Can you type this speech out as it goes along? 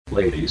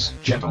Ladies,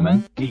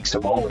 gentlemen, geeks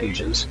of all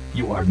ages,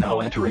 you are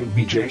now entering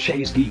BJ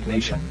Shea's Geek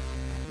Nation.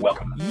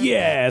 Welcome.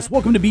 Yes,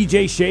 welcome to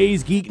BJ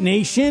Shea's Geek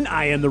Nation.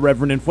 I am the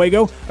Reverend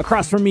Enfuego.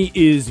 Across from me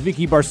is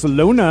Vicky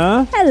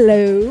Barcelona.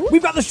 Hello.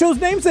 We've got the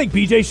show's namesake,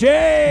 BJ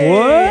Shea.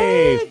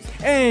 What?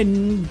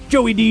 And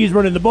Joey D's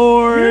running the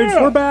boards.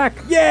 Yeah. We're back.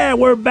 Yeah,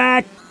 we're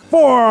back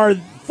for our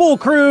full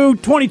crew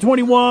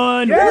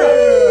 2021. Yeah.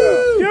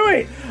 Do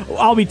it.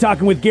 I'll be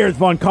talking with Gareth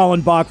Von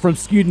Kallenbach from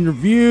Skewed and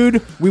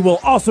Reviewed. We will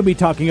also be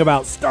talking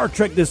about Star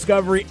Trek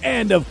Discovery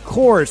and, of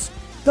course,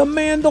 The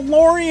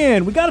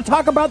Mandalorian. We got to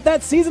talk about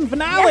that season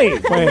finale.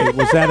 Wait,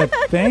 was that a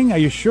thing? Are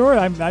you sure?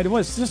 I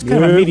was just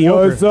kind of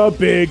mediocre. It was a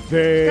big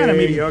thing. Kind of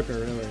mediocre,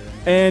 really.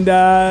 And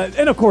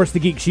of course, the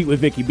Geek Sheet with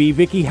Vicky B.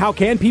 Vicky, how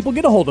can people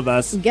get a hold of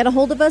us? Get a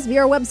hold of us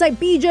via our website,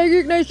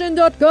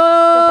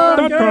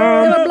 bjgeeknation.com. Get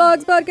our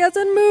blogs, podcasts,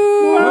 and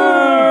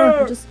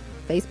more. Just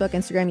Facebook,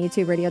 Instagram,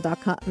 YouTube,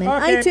 radio.com, and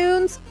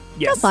iTunes.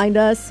 Yes. You'll find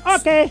us.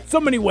 Okay.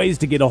 So many ways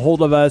to get a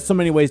hold of us, so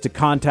many ways to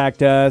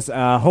contact us.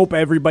 Hope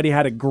everybody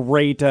had a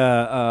great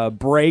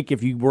break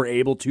if you were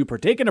able to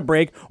partake in a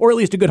break, or at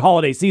least a good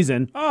holiday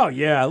season. Oh,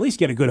 yeah, at least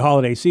get a good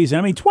holiday season.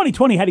 I mean,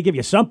 2020 had to give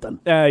you something.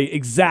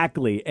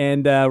 Exactly.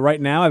 And right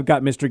now I've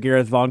got Mr.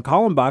 Gareth Von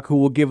Kallenbach, who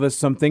will give us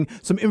some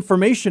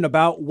information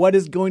about what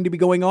is going to be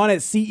going on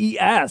at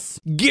CES.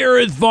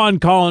 Gareth Von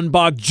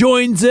Kallenbach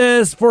joins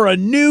us for a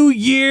new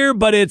year,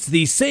 but it's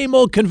the same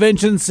old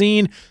convention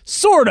scene,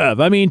 sort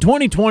of. I mean,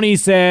 2020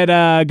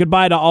 said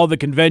goodbye to all the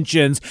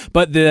conventions,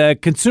 but the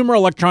Consumer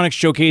Electronics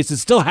Showcase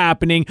is still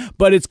happening,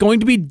 but it's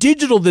going to be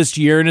digital this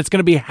year, and it's going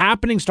to be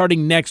happening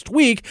starting next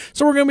week.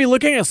 So we're going to be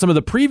looking at some of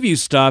the preview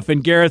stuff.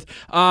 And Gareth,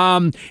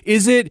 are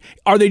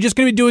they just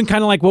going to be doing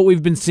kind of like what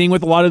we've been seeing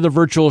with a lot of the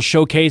virtual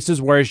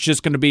showcases, where it's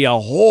just going to be a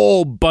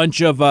whole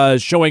bunch of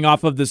showing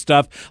off of this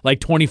stuff like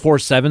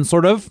 24/7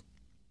 sort of?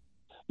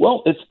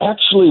 Well, it's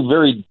actually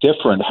very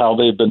different how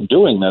they've been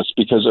doing this,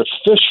 because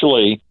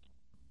officially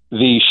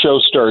the show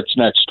starts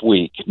next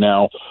week.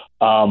 Now,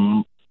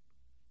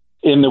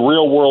 in the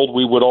real world,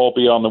 we would all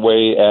be on the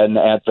way and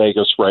at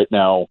Vegas right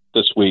now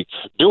this week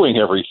doing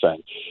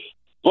everything.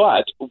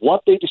 But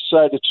what they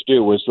decided to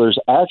do is there's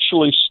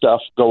actually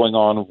stuff going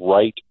on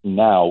right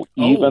now,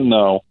 even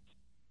though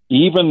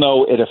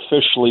it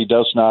officially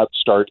does not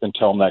start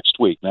until next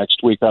week.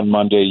 Next week on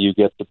Monday, you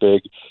get the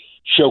big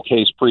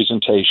showcase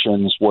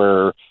presentations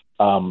where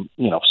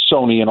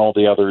Sony and all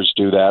the others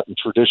do that. And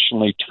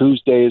traditionally,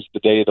 Tuesday is the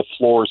day the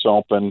floor's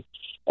open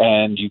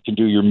and you can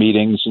do your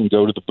meetings and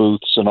go to the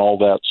booths and all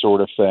that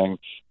sort of thing.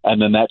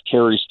 And then that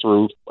carries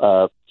through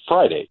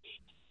Friday.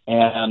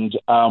 And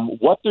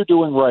what they're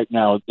doing right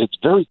now, it's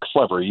very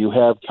clever. You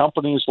have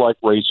companies like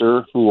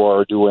Razer who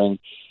are doing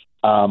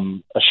a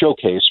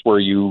showcase where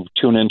you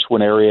tune into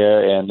an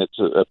area and it's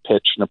a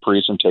pitch and a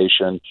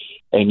presentation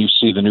and you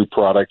see the new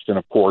product. And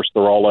of course,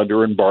 they're all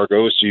under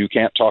embargo, so you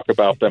can't talk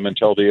about them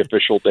until the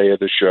official day of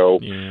the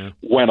show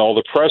when all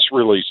the press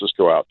releases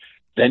go out.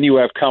 Then you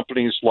have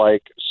companies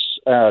like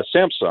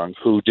Samsung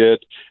who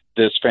did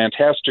this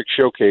fantastic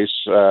showcase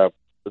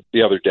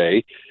the other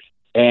day.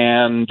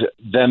 And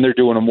then they're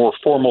doing a more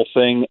formal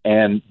thing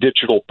and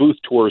digital booth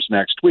tours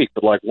next week.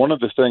 But like one of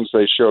the things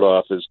they showed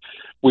off is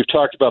we've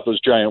talked about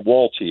those giant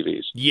wall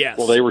TVs. Yes.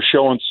 Well, they were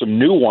showing some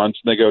new ones,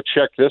 and they go,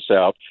 check this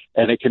out.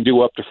 And it can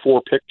do up to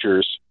 4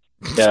 pictures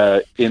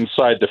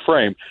inside the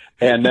frame.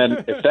 And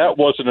then if that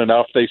wasn't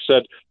enough, they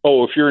said,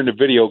 oh, if you're into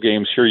video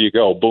games, here you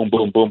go. Boom,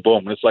 boom, boom,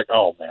 boom. And it's like,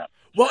 oh, man.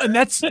 Well, and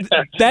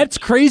that's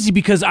crazy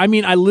because, I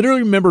mean, I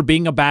literally remember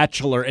being a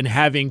bachelor and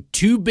having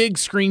 2 big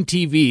screen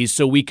TVs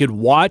so we could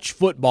watch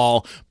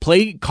football,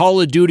 play Call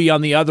of Duty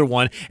on the other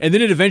one, and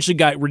then it eventually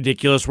got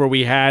ridiculous where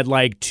we had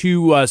like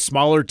 2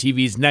 smaller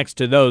TVs next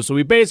to those. So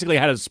we basically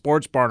had a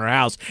sports bar in our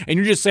house, and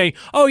you're just saying,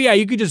 oh, yeah,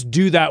 you could just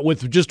do that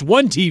with just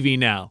one TV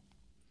now.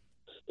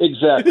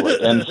 Exactly.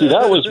 And see,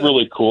 that was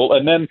really cool.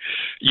 And then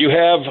you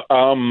have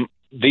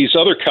these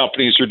other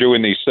companies are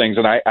doing these things,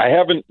 and I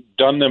haven't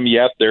done them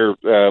yet. They're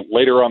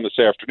later on this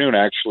afternoon,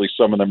 actually.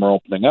 Some of them are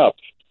opening up,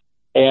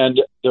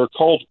 and they're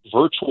called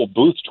virtual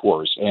booth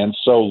tours. And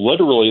so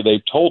literally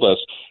they've told us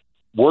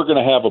we're going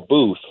to have a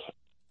booth,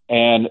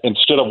 and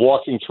instead of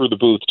walking through the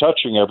booth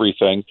touching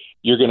everything,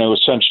 you're going to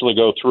essentially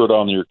go through it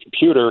on your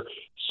computer.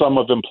 Some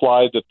have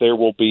implied that there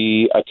will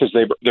be, because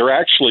they're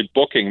actually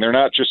booking. They're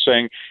not just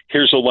saying,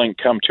 here's a link,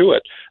 come to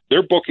it.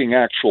 They're booking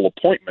actual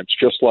appointments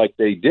just like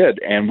they did.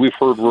 And we've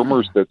heard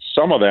rumors that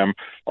some of them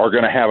are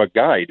going to have a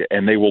guide,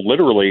 and they will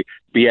literally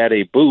be at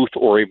a booth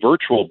or a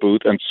virtual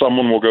booth, and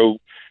someone will go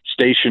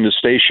station to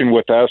station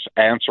with us,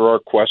 answer our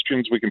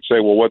questions. We can say,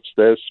 well, what's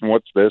this and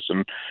what's this,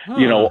 and,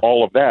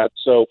 all of that.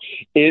 So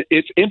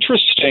it's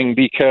interesting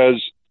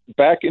because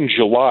back in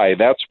July,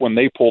 that's when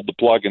they pulled the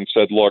plug and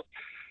said, look,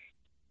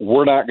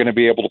 we're not going to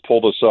be able to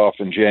pull this off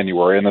in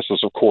January. And this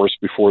is, of course,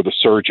 before the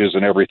surges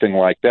and everything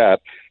like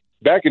that.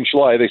 Back in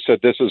July, they said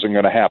this isn't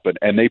going to happen,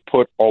 and they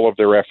put all of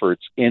their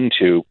efforts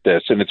into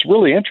this. And it's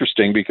really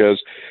interesting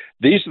because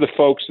these are the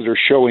folks that are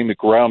showing the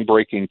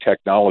groundbreaking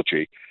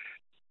technology.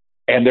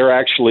 and they're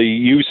actually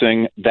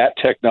using that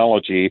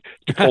technology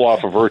to pull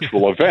off a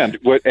virtual event.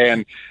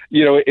 And,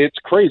 it's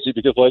crazy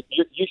because, like,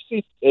 you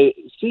see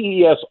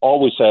CES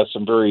always has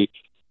some very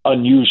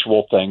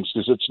unusual things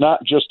because it's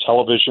not just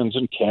televisions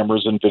and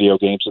cameras and video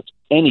games. It's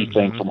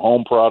anything from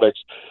home products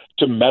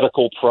to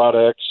medical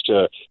products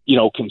to,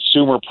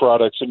 consumer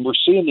products. And we're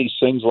seeing these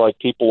things like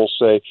people will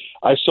say,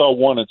 I saw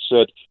one that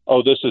said,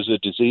 oh, this is a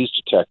disease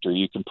detector.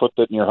 You can put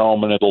that in your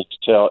home and it'll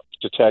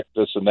detect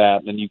this and that.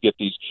 And then you get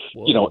these,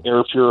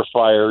 air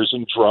purifiers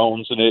and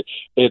drones, and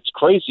it's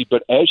crazy.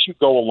 But as you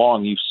go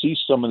along, you see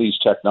some of these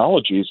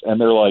technologies and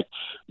they're like,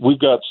 we've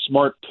got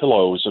smart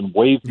pillows and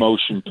wave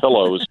motion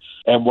pillows.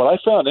 And what I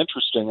found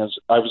interesting is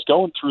I was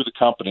going through the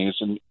companies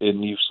and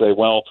you say,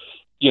 well,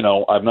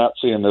 I'm not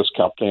seeing this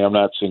company. I'm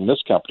not seeing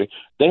this company.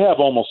 They have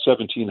almost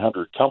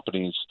 1,700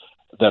 companies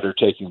that are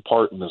taking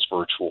part in this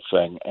virtual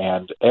thing.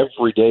 And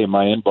every day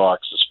my inbox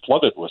is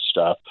flooded with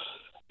stuff.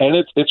 And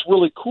it's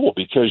really cool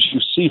because you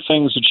see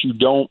things that you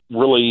don't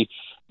really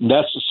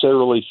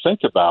necessarily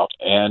think about.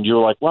 And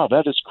you're like, wow,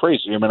 that is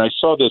crazy. I mean, I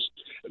saw this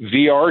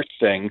VR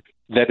thing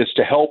that is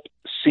to help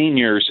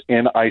seniors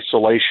in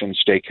isolation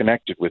stay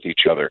connected with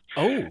each other.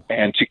 Oh.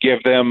 And to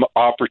give them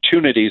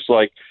opportunities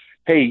like,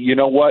 hey, you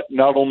know what?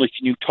 Not only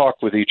can you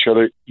talk with each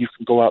other, you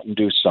can go out and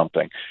do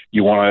something.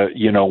 You want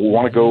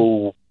to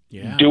go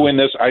doing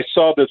this. I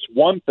saw this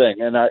one thing,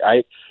 and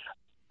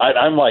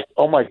I'm like,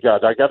 oh my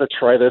God, I got to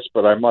try this,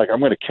 but I'm like, I'm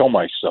going to kill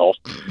myself.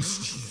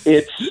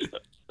 It's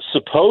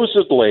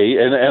supposedly,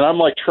 and I'm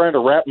like trying to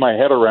wrap my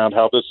head around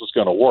how this is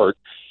going to work.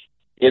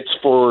 It's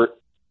for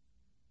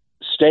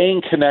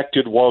staying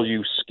connected while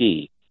you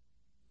ski.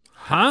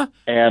 Huh?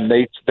 And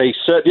they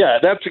said, yeah,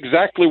 that's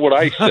exactly what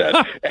I said.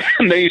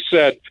 And they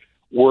said,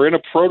 we're in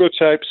a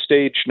prototype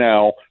stage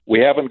now. We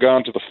haven't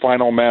gone to the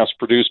final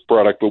mass-produced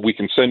product, but we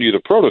can send you the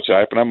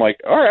prototype. And I'm like,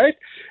 all right.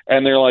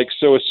 And they're like,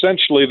 so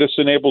essentially this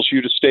enables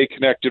you to stay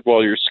connected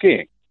while you're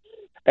skiing.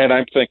 And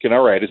I'm thinking,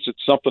 all right, is it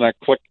something I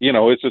click,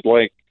 is it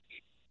like,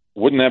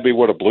 wouldn't that be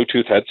what a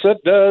Bluetooth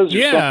headset does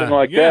or something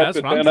like that?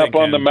 But then up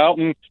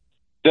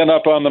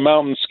on the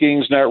mountain,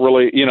 skiing's not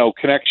really,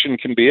 connection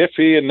can be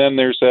iffy. And then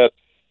there's that.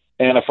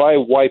 And if I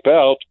wipe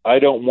out, I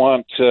don't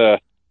want to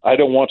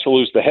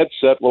lose the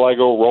headset while I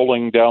go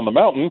rolling down the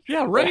mountain.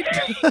 Yeah, right.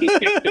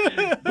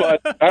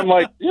 But I'm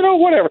like,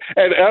 whatever.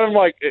 And I'm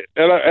like,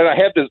 and I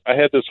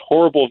had this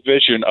horrible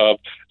vision of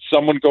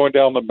someone going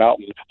down the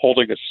mountain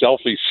holding a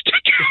selfie stick.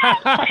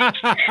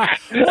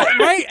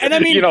 Right. And I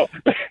mean,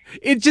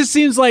 it just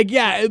seems like,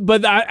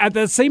 but at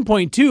the same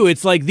point too,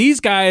 it's like these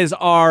guys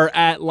are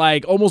at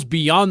like almost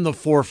beyond the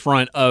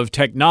forefront of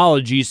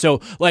technology. So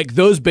like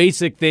those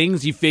basic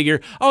things you figure,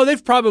 oh,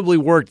 they've probably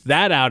worked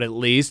that out at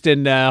least.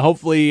 And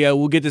hopefully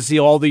we'll get to see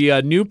all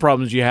the new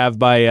problems you have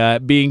by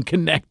being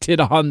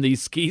connected on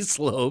these ski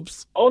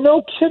slopes. Oh,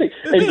 no kidding.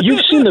 And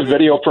you've seen the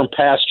video from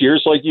past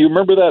years. Like, you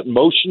remember that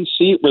motion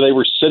seat where they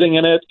were sitting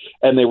in it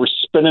and they were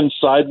spinning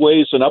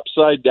sideways and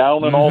upside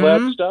down and all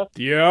that stuff?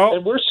 Yeah.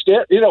 And we're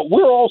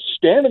all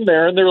standing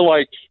there and they're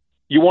like,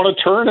 you want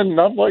to turn? And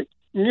I'm like,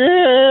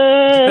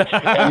 yeah.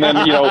 And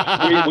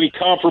then, we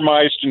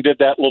compromised and did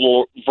that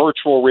little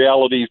virtual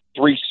reality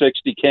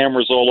 360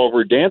 cameras all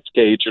over Dance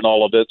Cage and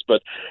all of this.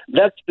 But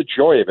that's the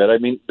joy of it. I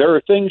mean, there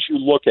are things you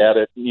look at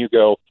it and you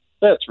go,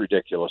 that's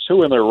ridiculous.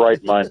 Who in their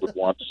right mind would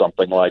want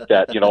something like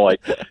that? You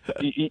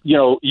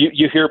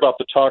hear about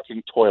the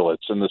talking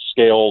toilets and the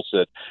scales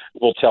that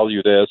will tell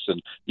you this. And,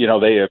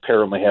 they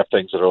apparently have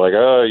things that are like,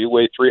 oh, you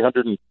weigh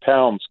 300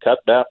 pounds, cut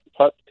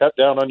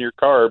down on your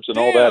carbs and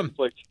all that. It's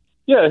like,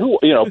 yeah,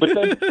 but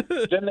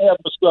then they have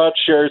massage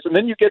chairs. And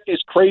then you get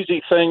these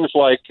crazy things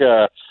like,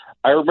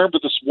 I remember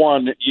this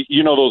one,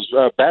 those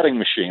batting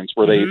machines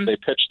where they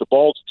pitch the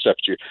balls and stuff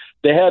to you.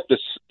 They had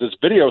this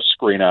video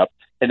screen up,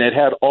 and it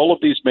had all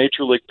of these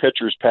major league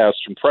pitchers past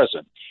and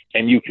present,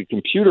 and you could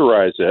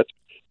computerize it.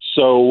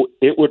 So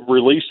it would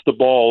release the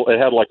ball. It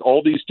had like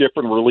all these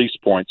different release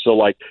points. So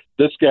like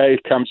this guy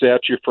comes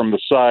at you from the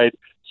side,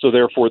 so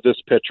therefore this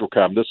pitch will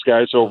come. This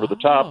guy's over the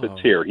top.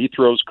 It's here. He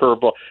throws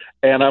curveball.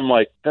 And I'm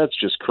like, that's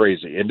just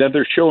crazy. And then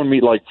they're showing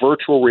me like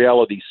virtual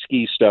reality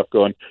ski stuff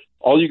going,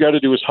 all you got to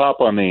do is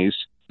hop on these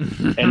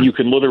and you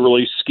can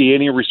literally ski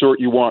any resort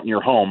you want in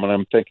your home. And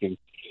I'm thinking,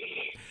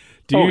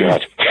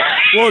 God.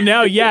 Well,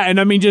 now, yeah, and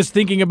I mean, just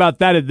thinking about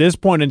that at this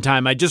point in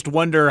time, I just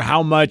wonder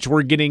how much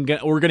we're going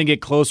to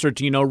get closer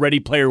to, Ready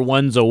Player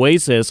One's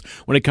Oasis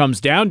when it comes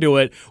down to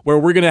it, where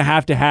we're going to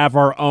have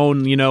our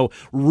own,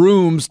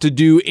 rooms to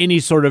do any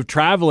sort of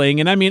traveling.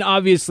 And I mean,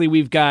 obviously,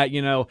 we've got,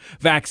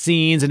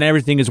 vaccines and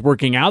everything is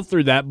working out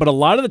through that. But a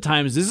lot of the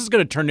times, this is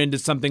going to turn into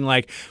something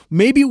like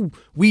maybe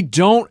we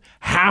don't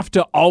have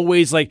to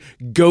always like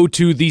go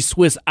to the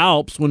Swiss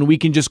Alps when we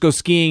can just go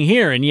skiing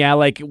here. And yeah,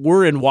 like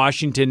we're in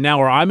Washington now,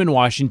 or I'm in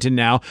Washington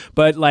now,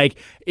 but like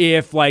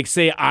if like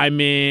say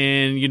I'm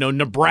in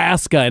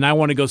Nebraska and I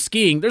want to go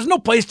skiing, there's no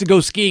place to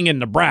go skiing in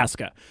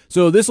Nebraska.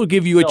 So this will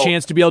give you a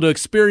chance to be able to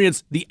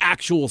experience the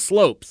actual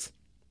slopes.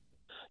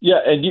 Yeah,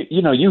 and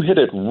you hit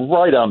it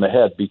right on the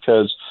head,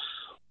 because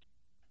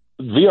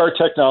VR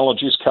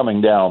technology is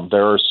coming down.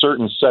 There are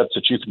certain sets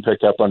that you can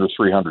pick up under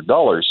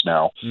 $300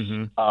 now.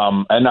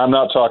 And I'm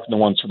not talking the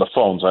ones for the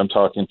phones. I'm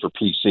talking for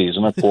PCs.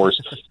 And, of course,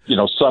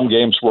 some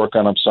games work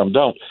on them, some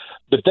don't.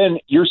 But then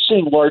you're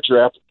seeing larger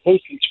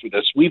applications for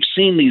this. We've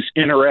seen these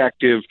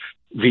interactive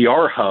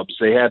VR hubs.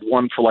 They had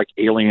one for like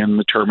Alien,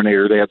 the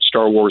Terminator. They had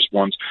Star Wars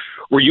ones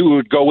where you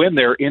would go in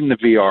there in the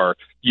VR.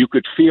 You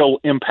could feel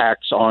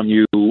impacts on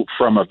you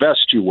from a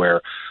vest you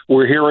wear.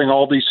 We're hearing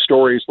all these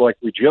stories, like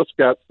we just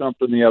got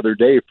something the other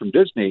day from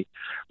Disney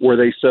where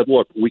they said,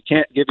 look, we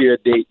can't give you a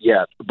date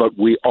yet, but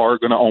we are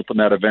going to open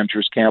that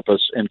Avengers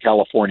campus in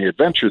California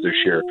Adventure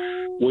this year.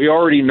 We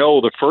already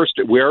know there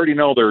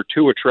are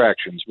 2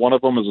 attractions. One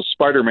of them is a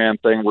Spider-Man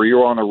thing where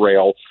you're on a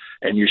rail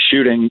and you're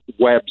shooting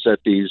webs at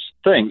these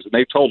things. And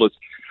they told us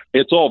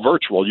it's all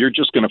virtual. You're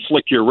just going to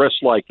flick your wrist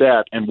like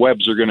that and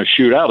webs are going to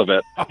shoot out of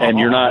it. And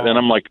you're not. And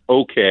I'm like,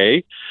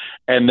 okay.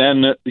 And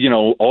then,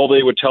 all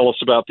they would tell us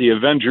about the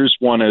Avengers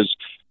one is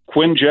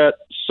Quinjet,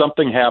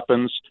 something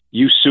happens,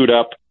 you suit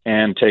up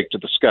and take to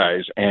the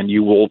skies. And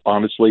you will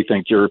honestly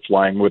think you're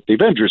flying with the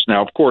Avengers.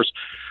 Now, of course,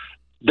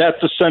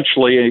 that's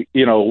essentially,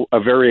 a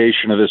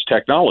variation of this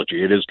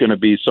technology. It is going to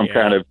be some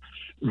kind of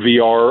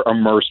VR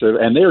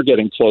immersive, and they're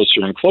getting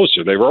closer and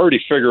closer. They're already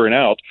figuring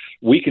out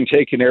we can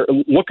take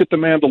look at the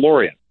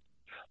Mandalorian.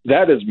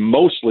 That is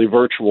mostly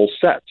virtual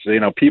sets.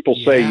 People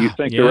say you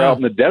think they're out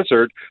in the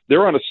desert.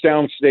 They're on a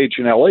sound stage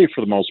in LA for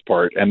the most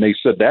part, and they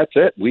said that's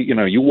it.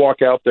 You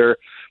walk out there,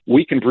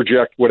 we can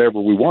project whatever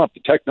we want.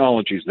 The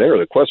technology's there.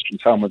 The question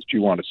is how much do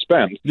you want to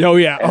spend?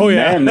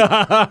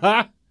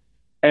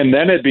 And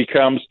then it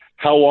becomes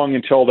how long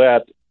until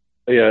that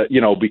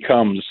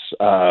becomes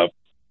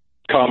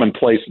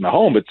commonplace in the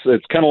home.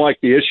 It's kind of like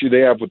the issue they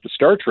have with the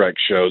Star Trek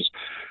shows.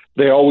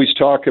 They always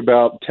talk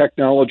about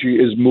technology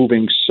is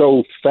moving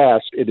so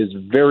fast, it is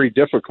very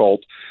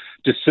difficult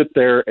to sit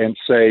there and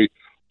say,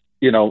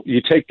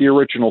 you take the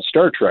original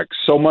Star Trek,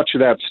 so much of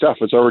that stuff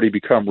has already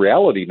become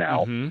reality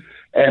now.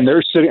 And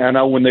they're sitting, I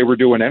know when they were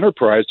doing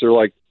Enterprise, they're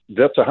like,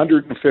 that's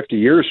 150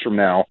 years from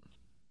now.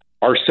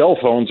 Our cell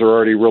phones are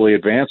already really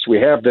advanced. We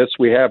have this.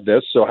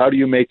 So how do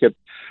you make it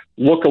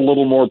look a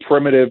little more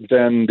primitive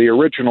than the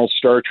original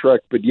Star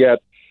Trek, but yet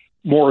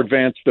more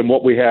advanced than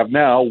what we have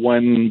now,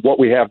 when what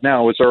we have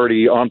now is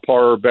already on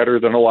par or better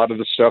than a lot of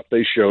the stuff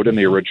they showed in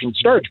the original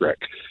Star Trek.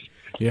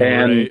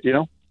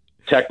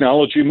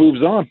 Technology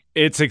moves on.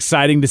 It's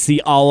exciting to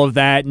see all of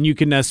that, and you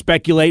can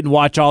speculate and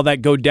watch all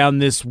that go down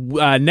this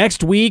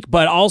next week,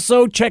 but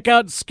also check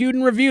out Skewed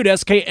and Reviewed,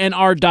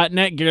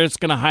 sknr.net. Garrett's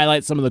going to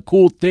highlight some of the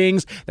cool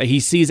things that he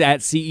sees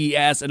at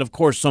CES, and of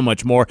course, so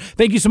much more.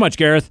 Thank you so much,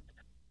 Gareth.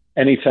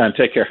 Anytime.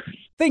 Take care.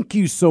 Thank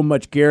you so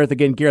much, Gareth.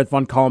 Again, Gareth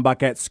Von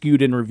Kallenbach at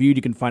Skewed and Reviewed.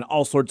 You can find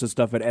all sorts of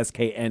stuff at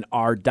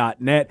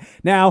sknr.net.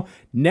 Now,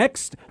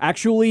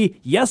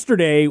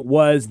 yesterday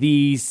was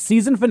the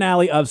season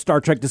finale of Star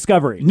Trek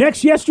Discovery.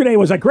 Yesterday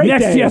was a great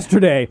day.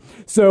 Yesterday.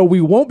 So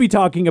we won't be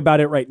talking about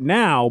it right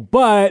now,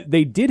 but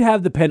they did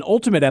have the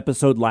penultimate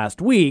episode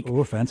last week.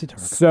 Oh, fancy talk.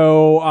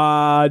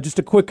 So just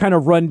a quick kind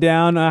of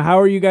rundown. How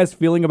are you guys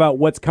feeling about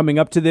what's coming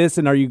up to this?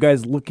 And are you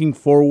guys looking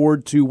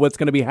forward to what's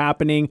going to be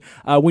happening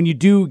when you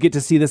do get to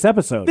see this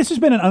episode? This has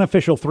been an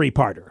unofficial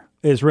 3-parter.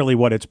 Is really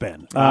what it's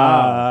been.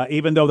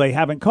 Even though they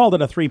haven't called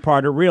it a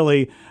 3-parter,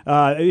 really,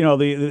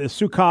 the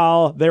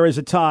Sukal, There Is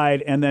a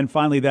Tide, and then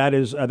finally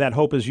That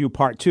Hope Is You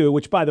Part 2,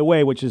 which, by the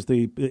way, which is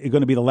going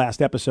to be the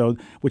last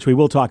episode, which we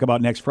will talk about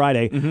next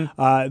Friday.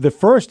 The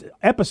first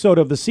episode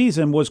of the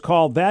season was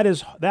called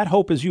That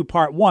Hope Is You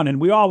Part 1,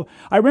 and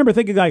I remember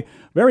thinking, like,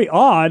 very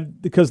odd,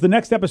 because the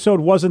next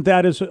episode wasn't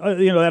That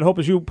Hope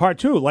Is You Part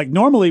 2. Like,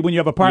 normally when you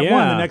have a Part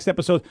 1, the next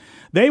episode,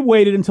 they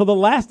waited until the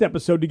last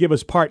episode to give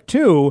us Part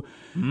 2.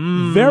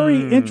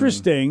 Very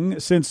interesting,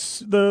 since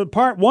the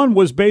Part 1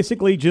 was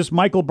basically just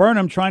Michael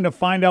Burnham trying to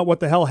find out what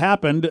the hell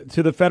happened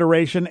to the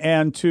Federation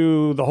and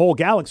to the whole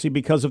galaxy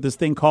because of this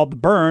thing called the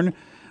burn,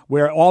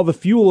 where all the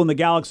fuel in the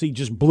galaxy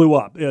just blew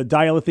up.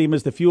 Dilithium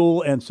is the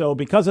fuel, and so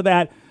because of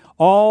that,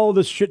 all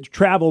the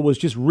travel was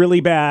just really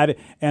bad,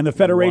 and the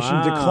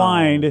Federation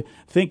declined.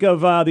 Think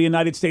of the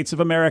United States of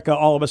America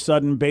all of a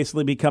sudden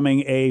basically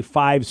becoming a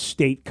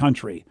 5-state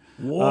country.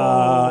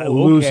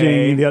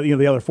 Losing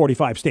the other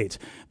 45 states.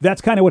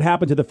 That's kind of what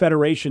happened to the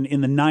Federation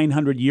in the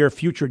 900-year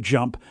future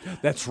jump.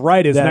 That's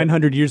right. It's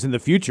 900 years in the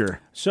future.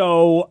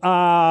 So,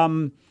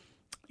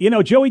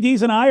 Joey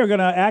Dees and I are going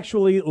to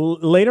actually,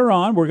 later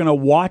on, we're going to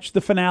watch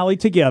the finale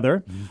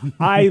together.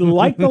 I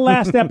like the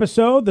last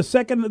episode.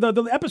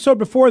 The episode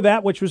before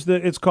that, which was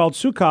it's called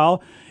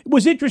Sukal,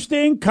 was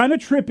interesting, kind of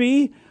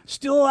trippy.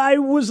 Still, I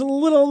was a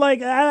little like,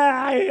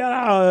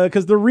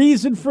 because the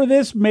reason for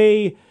this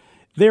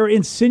they're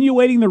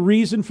insinuating the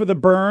reason for the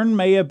burn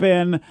may have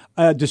been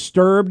a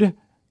disturbed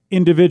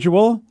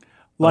individual,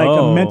 like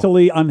a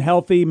mentally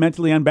unhealthy,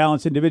 mentally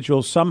unbalanced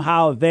individual.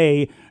 Somehow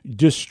they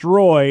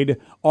destroyed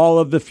all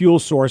of the fuel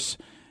source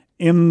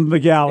in the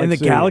galaxy. In the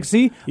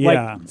galaxy?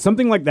 Yeah. Like,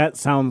 something like that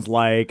sounds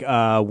like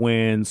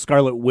when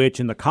Scarlet Witch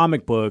in the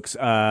comic books,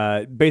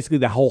 basically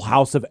the whole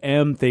House of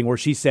M thing where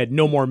she said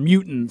no more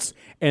mutants,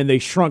 and they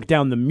shrunk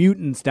down the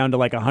mutants down to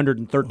like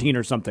 113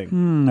 or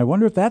something. I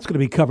wonder if that's going to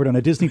be covered on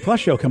a Disney Plus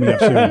show coming up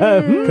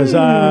soon. Because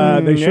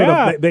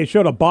they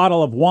showed a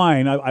bottle of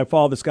wine. I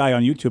follow this guy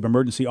on YouTube,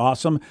 Emergency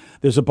Awesome.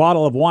 There's a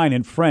bottle of wine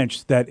in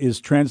French that is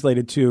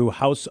translated to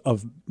House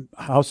of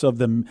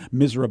the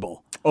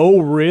Miserable.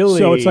 Oh, really?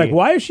 So it's like,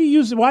 why is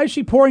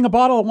she pouring a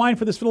bottle of wine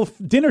for this little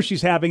dinner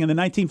she's having in the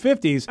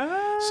 1950s?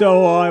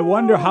 So I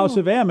wonder House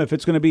of M if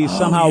it's going to be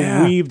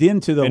somehow weaved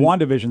into the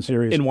WandaVision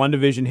series. And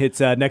WandaVision hits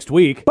next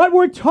week. But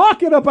we're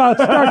talking about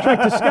Star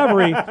Trek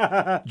Discovery.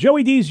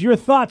 Joey D's, your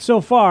thoughts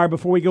so far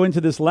before we go into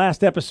this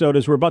last episode,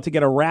 as we're about to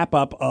get a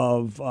wrap-up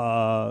of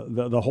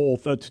the whole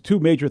two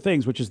major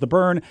things, which is the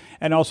burn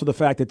and also the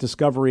fact that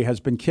Discovery has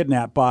been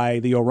kidnapped by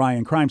the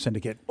Orion crime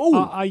syndicate.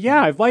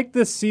 Yeah, I've liked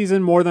this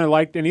season more than I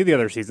liked any of the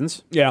other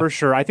seasons. Yeah. For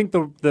sure. I think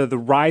the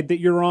ride that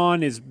you're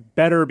on is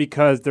better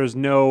because there's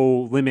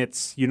no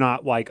limits. You're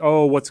not like,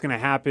 oh, what's going to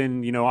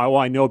happen?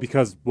 I know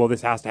because,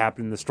 this has to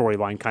happen in the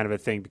storyline kind of a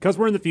thing. Because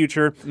we're in the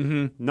future,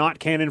 not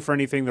canon for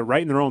anything. They're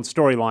writing their own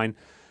storyline.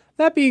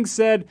 That being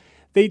said,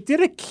 they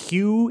did a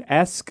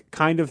Q-esque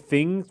kind of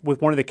thing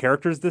with one of the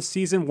characters this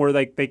season where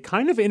they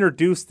kind of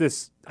introduced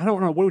this, I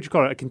don't know, what would you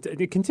call it?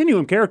 A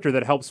continuum character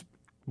that helps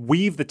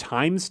weave the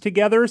times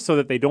together so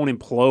that they don't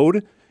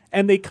implode.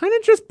 And they kind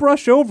of just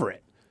brush over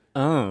it.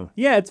 Oh.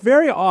 Yeah, it's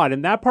very odd.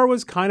 And that part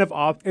was kind of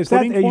off. Is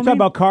that, are you talking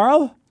about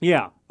Carl?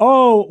 Yeah.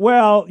 Oh,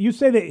 well, you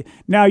say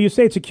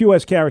it's a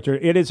QS character.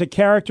 It is a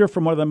character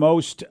from one of the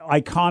most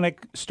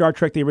iconic Star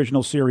Trek The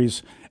Original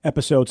Series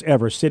episodes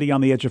ever, City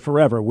on the Edge of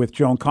Forever, with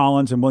Joan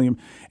Collins and William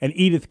and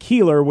Edith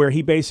Keeler, where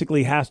he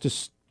basically has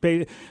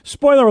to,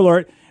 spoiler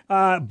alert,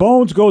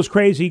 Bones goes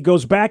crazy,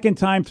 goes back in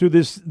time through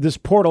this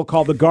portal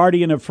called the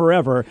Guardian of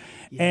Forever,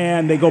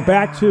 and they go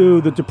back to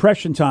the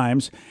Depression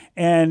times.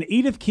 And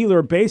Edith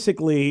Keeler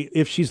basically,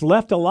 if she's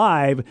left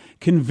alive,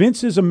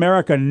 convinces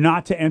America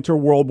not to enter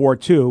World War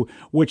II,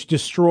 which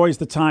destroys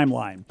the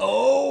timeline.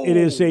 Oh! It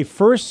is a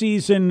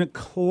first-season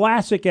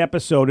classic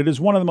episode. It is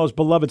one of the most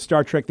beloved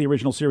Star Trek The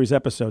Original Series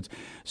episodes.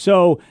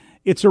 So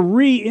it's a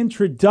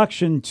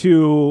reintroduction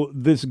to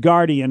this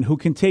Guardian who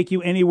can take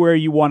you anywhere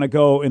you want to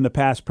go in the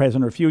past,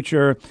 present, or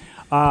future.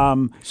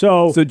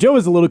 So Joe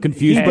is a little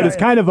confused, but it's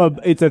kind of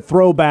a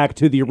throwback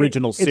to the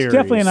original series. It's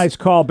definitely a nice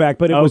callback,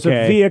 but it was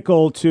a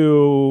vehicle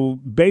to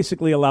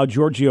basically allow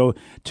Giorgio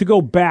to go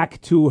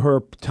back to her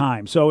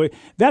time. So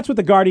that's what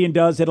the Guardian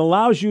does. It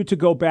allows you to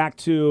go back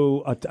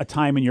to a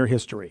time in your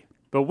history.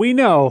 But we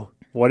know,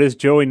 what is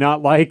Joey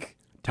not like?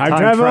 Time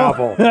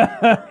travel.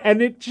 And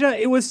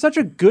it was such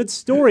a good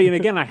story. And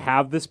again, I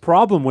have this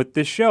problem with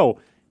this show.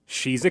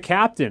 She's a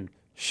captain.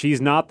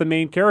 She's not the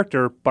main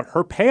character, but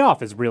her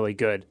payoff is really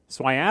good.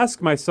 So I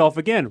ask myself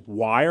again,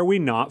 why are we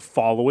not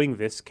following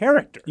this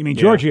character? You mean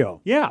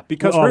Giorgio? Yeah,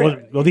 because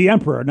the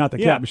Emperor, not the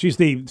captain. She's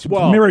the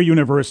Mirror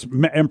Universe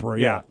Emperor.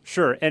 Yeah,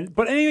 sure.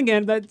 But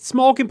again, that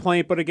small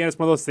complaint. But again, it's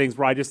one of those things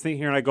where I just think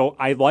here and I go,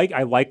 I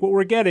like what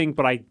we're getting,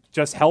 but I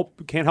just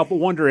can't help but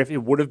wonder if it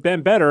would have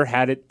been better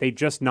had they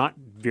just not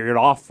veered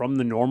off from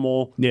the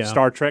normal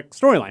Star Trek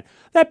storyline.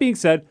 That being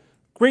said,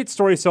 great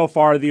story so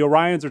far. The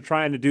Orions are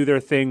trying to do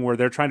their thing where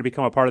they're trying to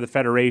become a part of the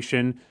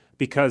Federation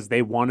because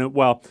they want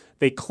to,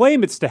 they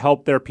claim it's to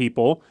help their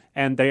people,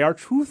 and they are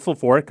truthful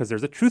for it because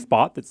there's a truth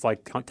bot that's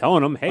like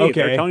telling them, hey,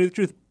 they're telling you the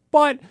truth.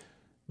 But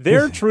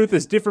their truth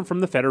is different from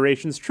the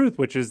Federation's truth,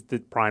 which is the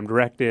Prime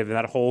Directive and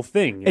that whole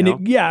thing. You know?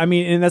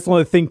 And that's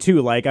another thing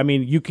too.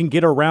 You can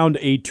get around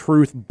a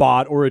truth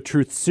bot or a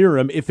truth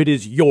serum if it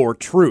is your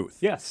truth.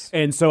 Yes.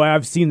 And so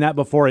I've seen that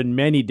before in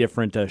many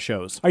different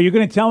shows. Are you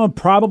going to tell them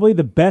probably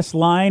the best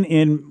line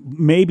in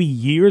maybe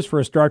years for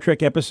a Star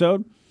Trek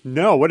episode?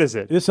 No, what is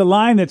it? It's a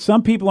line that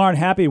some people aren't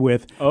happy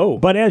with. Oh.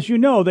 But as you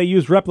know, they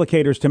use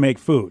replicators to make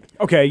food.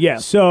 Okay,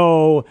 yes.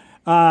 So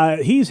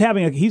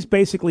he's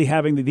basically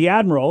having the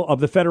Admiral of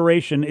the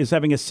Federation is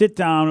having a sit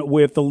down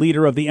with the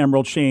leader of the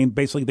Emerald Chain,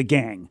 basically the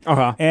gang.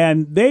 Uh-huh.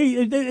 And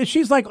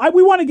she's like,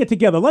 we want to get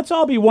together. Let's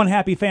all be one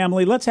happy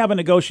family. Let's have a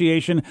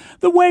negotiation.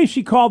 The way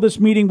she called this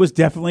meeting was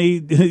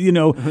definitely,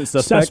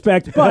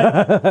 suspect.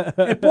 But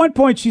at one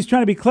point, she's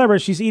trying to be clever.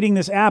 She's eating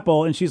this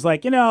apple, and she's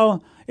like,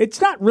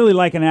 it's not really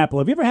like an apple.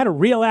 Have you ever had a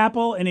real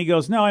apple? And he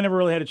goes, no, I never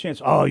really had a chance.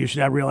 Oh, you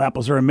should have real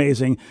apples. They're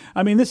amazing.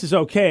 I mean, this is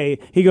okay.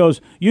 He goes,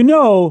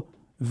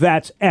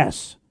 that's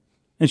S.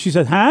 And she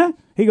said, huh?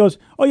 He goes,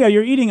 oh, yeah,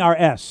 you're eating our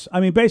S.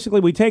 I mean,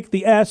 basically, we take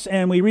the S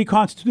and we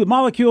reconstitute the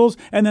molecules,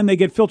 and then they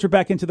get filtered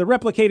back into the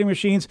replicating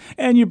machines,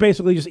 and you're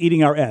basically just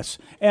eating our S.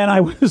 And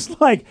I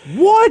was like,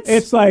 what?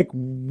 It's like,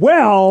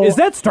 well... Is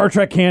that Star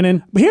Trek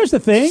canon? Here's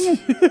the thing.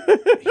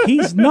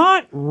 He's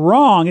not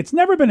wrong. It's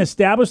never been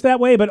established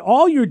that way, but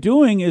all you're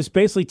doing is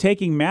basically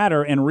taking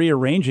matter and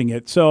rearranging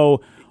it.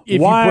 So...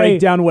 if you break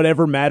down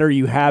whatever matter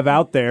you have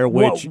out there,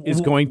 which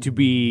is going to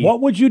be...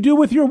 What would you do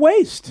with your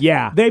waste?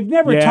 Yeah. They've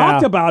never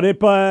talked about it,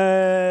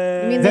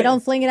 but... You mean they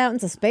don't fling it out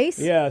into space?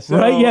 Yeah. So,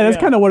 right? Yeah, that's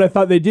kind of what I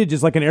thought they did,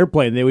 just like an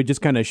airplane. They would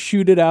just kind of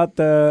shoot it out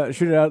the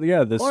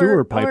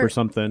sewer pipe or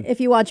something. If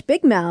you watch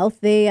Big Mouth,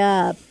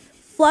 they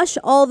flush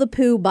all the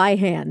poo by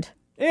hand.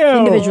 Ew.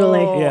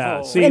 Individually.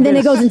 Yeah. See, and then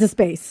it goes into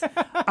space.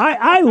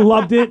 I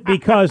loved it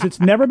because it's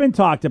never been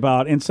talked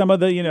about in some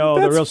of the,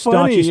 the real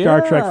staunchy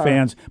Star Trek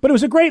fans. But it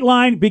was a great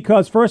line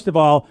because, first of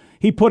all,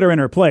 he put her in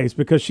her place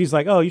because she's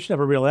like, oh, you should have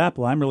a real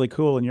apple. I'm really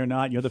cool and you're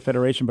not. You're the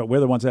Federation, but we're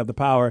the ones that have the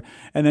power.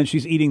 And then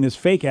she's eating this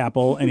fake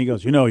apple and he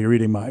goes, you're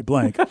eating my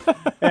blank.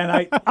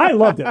 And I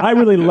loved it. I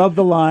really loved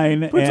the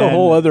line. Puts a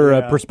whole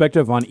other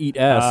perspective on Eat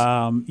S.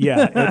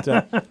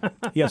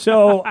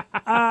 So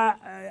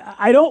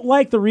I don't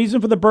like the reason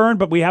for the burn,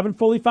 but we haven't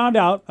fully found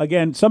out.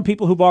 Again, some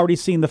people who've already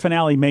seen the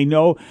finale may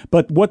know,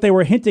 but what they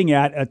were hinting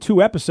at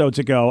 2 episodes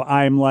ago,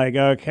 I'm like,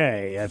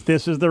 okay, if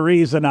this is the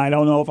reason, I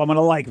don't know if I'm going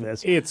to like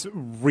this. It's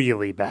really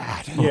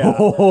bad. Yeah.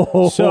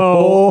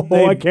 So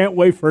I can't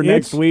wait for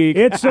next week.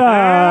 It's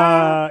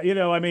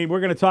we're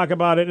going to talk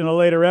about it in a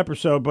later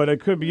episode, but it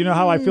could be,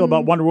 how I feel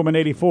about Wonder Woman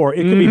 84.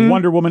 It could be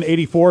Wonder Woman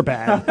 84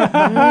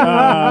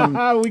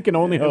 bad. We can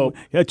only hope.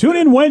 Tune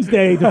in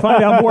Wednesday to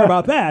find out more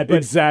about that. But,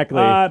 exactly.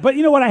 But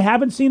you know what? I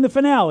haven't seen the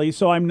finale,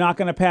 so I'm not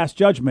going to pass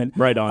judgment.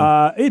 Right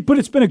on. But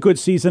it's been a good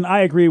season.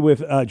 I agree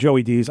with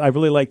Joey Dees. I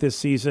really like this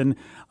season.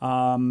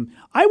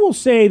 I will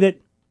say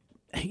that,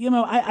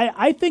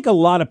 I think a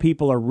lot of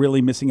people are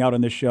really missing out on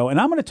this show, and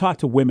I'm going to talk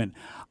to women.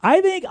 I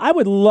think I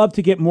would love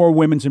to get more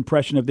women's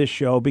impression of this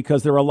show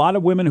because there are a lot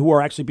of women who are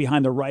actually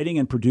behind the writing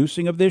and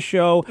producing of this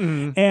show,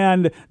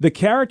 and the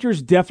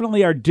characters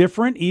definitely are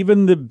different.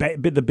 Even the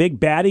big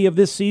baddie of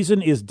this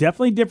season is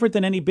definitely different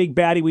than any big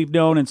baddie we've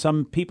known, and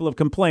some people have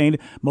complained,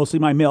 mostly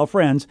my male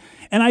friends.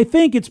 And I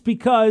think it's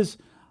because...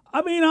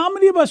 how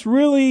many of us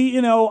really,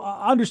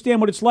 understand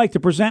what it's like to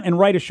present and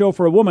write a show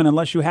for a woman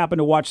unless you happen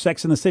to watch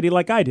Sex and the City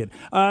like I did?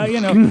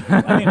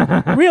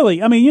 Really,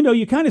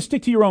 you kind of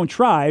stick to your own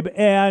tribe,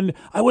 and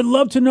I would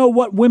love to know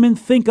what women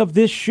think of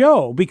this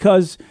show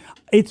because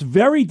it's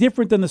very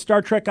different than the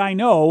Star Trek I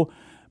know,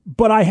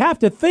 but I have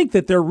to think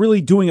that they're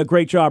really doing a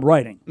great job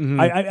writing.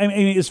 I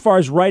mean, as far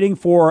as writing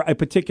for a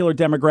particular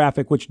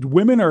demographic, which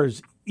women are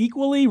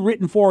equally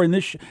written for in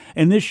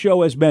this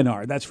show as men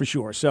are, that's for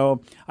sure.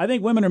 So I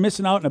think women are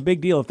missing out on a big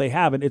deal if they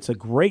haven't. It's a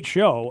great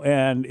show,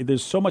 and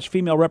there's so much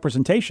female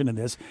representation in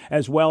this,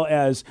 as well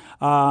as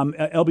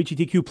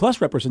LGBTQ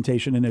plus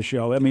representation in this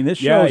show. I mean, this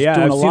show is doing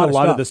I've seen a lot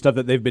stuff. of the stuff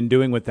that they've been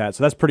doing with that,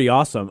 so that's pretty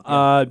awesome.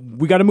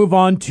 We got to move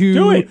on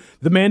to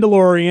The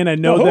Mandalorian. I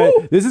know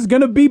that this is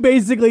going to be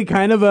basically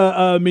kind of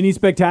a mini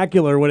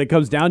spectacular when it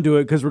comes down to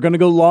it, because we're going to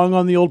go long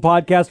on the old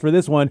podcast for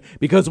this one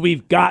because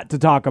we've got to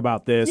talk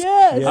about this.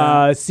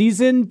 Yes.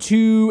 Season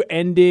 2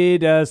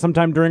 ended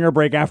sometime during our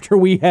break after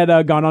we had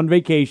gone on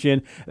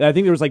vacation. I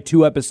think there was like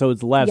 2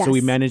 episodes left, so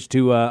we managed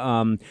to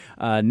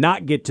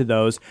not get to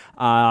those.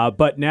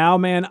 But now,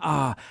 man,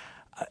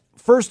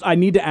 first I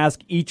need to ask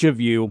each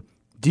of you,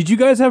 did you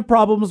guys have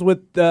problems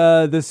with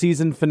the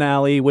season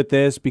finale with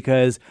this?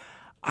 Because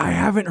I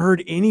haven't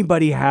heard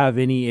anybody have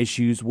any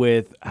issues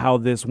with how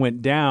this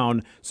went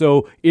down.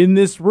 So in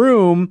this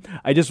room,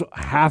 I just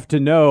have to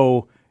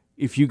know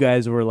if you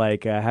guys were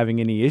like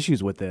having any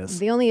issues with this.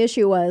 The only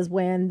issue was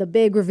when the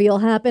big reveal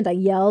happened, I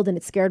yelled and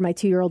it scared my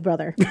 2-year-old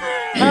brother.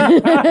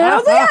 I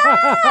was like,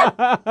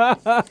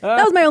 ah!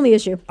 That was my only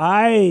issue.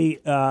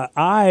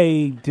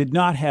 I did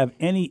not have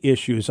any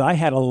issues. I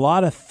had a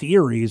lot of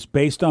theories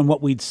based on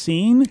what we'd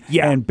seen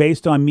and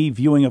based on me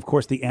viewing, of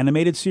course, the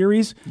animated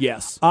series.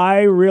 Yes.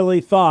 I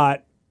really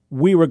thought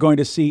we were going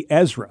to see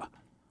Ezra.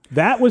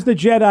 That was the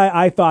Jedi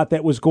I thought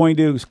that was going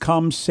to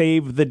come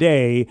save the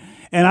day.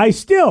 And I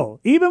still,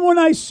 even when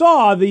I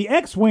saw the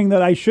X-Wing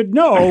that I should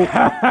know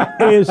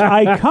is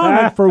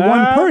iconic for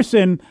one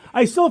person,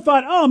 I still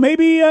thought, oh,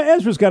 maybe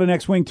Ezra's got an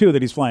X-Wing too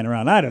that he's flying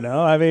around. I don't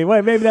know. I mean,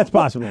 maybe that's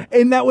possible.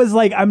 And that was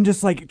like, I'm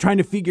just like trying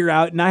to figure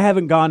out, and I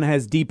haven't gone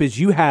as deep as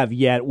you have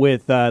yet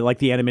with like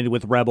the animated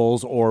with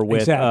Rebels or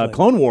with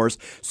Clone Wars.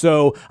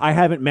 So I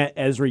haven't met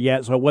Ezra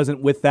yet, so I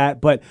wasn't with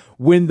that. But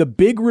when the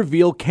big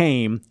reveal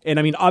came, and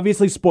I mean,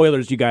 obviously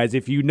spoilers, you guys,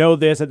 if you know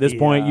this at this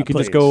point, you can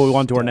just go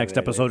on to our next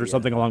episode or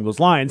something along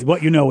those lines.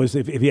 What you know is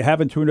if you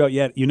haven't tuned out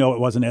yet, you know it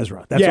wasn't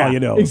Ezra. That's all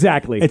you know.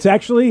 Exactly. It's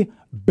actually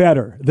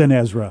better than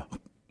Ezra.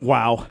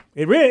 Wow.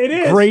 It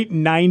is. Great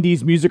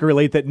 90s music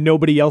relate that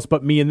nobody else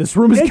but me in this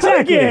room is going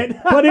to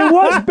get. But it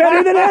was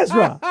better than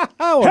Ezra.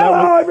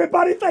 Hello,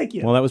 everybody. Thank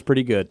you. Well, that was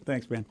pretty good.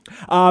 Thanks, man.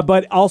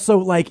 But also,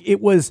 like, it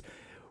was...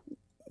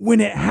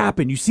 when it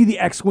happened, you see the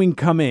X-Wing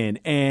come in,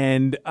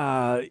 and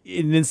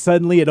then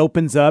suddenly it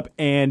opens up,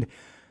 and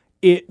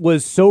it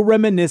was so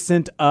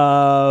reminiscent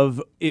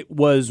of, it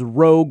was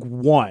Rogue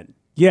One.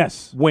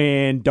 Yes.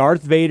 When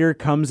Darth Vader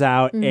comes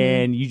out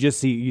and you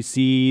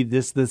see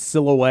the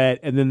silhouette,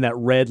 and then that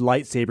red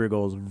lightsaber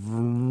goes.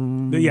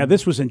 Vroom. Yeah,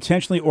 this was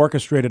intentionally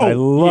orchestrated. I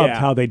loved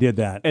how they did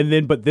that. And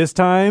then, but this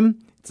time,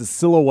 it's a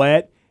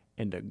silhouette,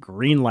 and a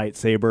green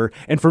lightsaber.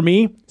 And for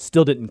me,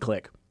 still didn't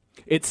click.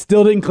 It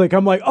still didn't click.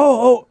 I'm like,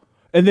 oh.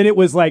 And then it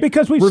was like,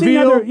 because we've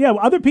reveal. seen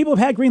other people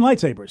have had green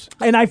lightsabers.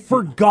 And I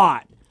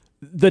forgot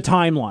the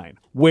timeline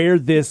where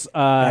this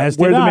where the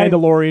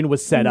Mandalorian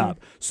was set up.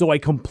 So I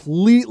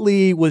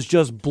completely was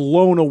just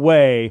blown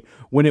away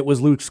when it was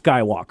Luke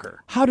Skywalker.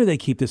 How do they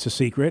keep this a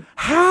secret?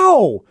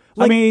 How?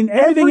 I mean,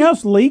 everything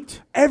else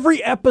leaked.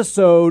 Every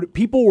episode,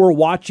 people were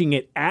watching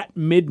it at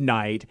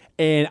midnight,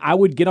 and I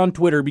would get on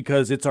Twitter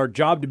because it's our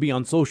job to be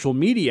on social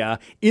media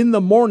in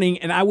the morning,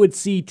 and I would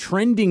see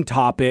trending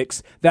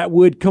topics that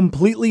would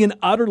completely and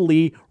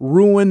utterly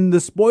ruin the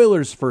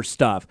spoilers for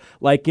stuff.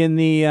 Like in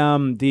the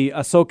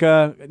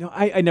Ahsoka, no,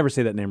 I never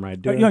say that name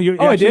right. Do I?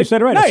 I did. You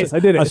said it right. Nice, I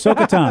did it.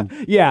 Ahsoka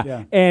Tan.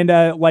 Yeah.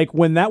 And like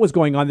when that was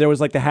going on, there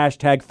was like the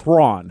hashtag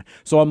Thrawn.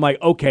 So I'm like,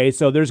 okay,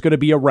 so there's going to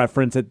be a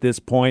reference at this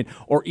point,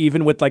 or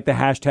even with like the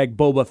hashtag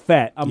Boba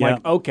Fett. I'm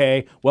like,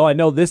 okay, well, I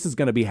know this is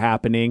going to be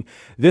happening.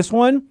 This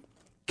one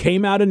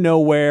came out of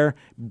nowhere,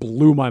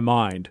 blew my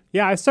mind.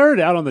 Yeah, I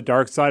started out on the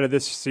dark side of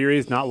this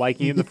series, not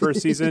liking it in the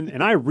first season,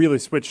 and I really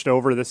switched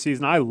over this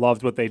season. I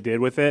loved what they did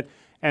with it.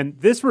 And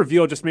this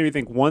reveal just made me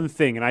think one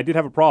thing, and I did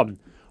have a problem.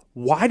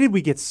 Why did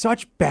we get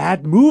such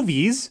bad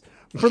movies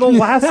for the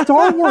last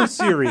Star Wars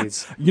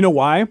series? You know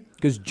why?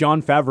 Because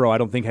Jon Favreau, I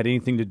don't think, had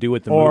anything to do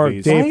with the or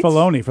movies. Dave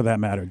Filoni, for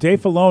that matter.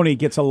 Dave Filoni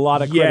gets a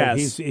lot of credit.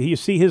 Yes. You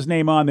see his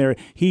name on there.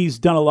 He's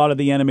done a lot of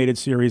the animated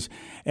series,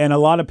 and a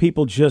lot of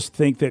people just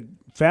think that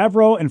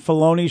Favreau and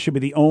Filoni should be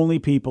the only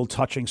people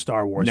touching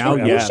Star Wars. Now,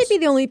 forever. yes. He should be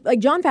the only, like,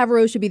 Jon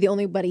Favreau should be the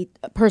only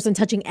person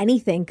touching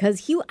anything,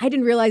 because I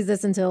didn't realize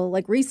this until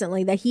like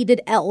recently that he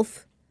did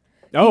Elf.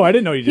 Oh, I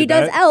didn't know he did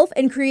that. He does Elf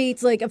and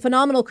creates like a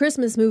phenomenal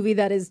Christmas movie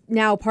that is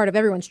now part of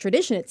everyone's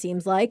tradition, it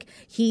seems like.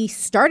 He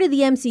started the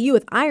MCU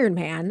with Iron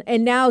Man,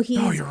 and now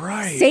he's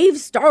saved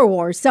Star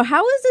Wars. So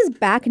how is his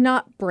back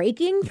not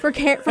breaking from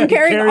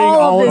carrying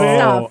all of this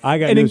stuff? I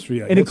got news for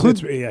you. And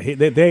includes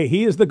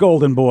he is the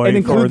golden boy. And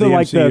include the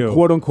MCU. the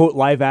quote unquote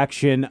live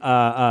action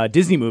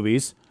Disney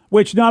movies.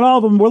 Which not all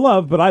of them were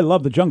loved, but I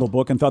loved The Jungle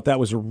Book and thought that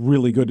was a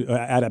really good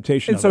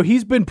adaptation. And so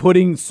he's been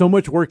putting so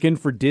much work in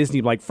for Disney.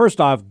 Like,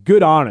 first off,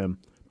 good on him.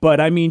 But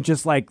I mean,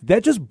 just like,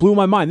 that just blew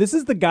my mind. This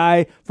is the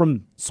guy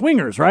from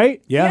Swingers,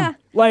 right? Yeah.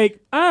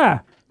 Like, John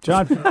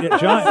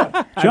Favreau,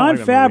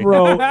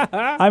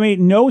 I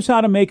mean, knows how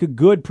to make a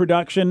good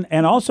production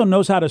and also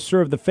knows how to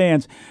serve the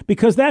fans,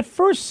 because that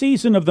first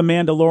season of The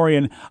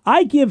Mandalorian,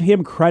 I give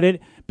him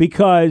credit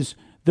because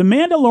The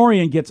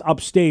Mandalorian gets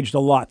upstaged a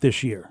lot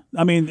this year.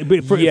 I mean,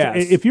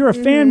 if you're a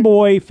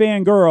fanboy,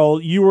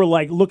 fangirl, you were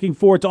like looking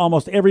forward to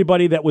almost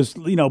everybody that was,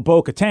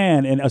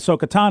 Bo-Katan and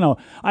Ahsoka Tano.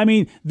 I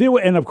mean,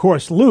 and of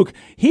course Luke,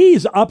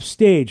 he's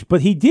upstaged,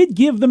 but he did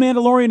give The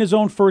Mandalorian his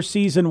own first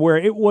season where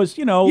it was,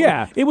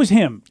 it was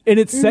him. And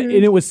and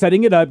it was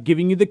setting it up,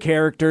 giving you the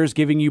characters,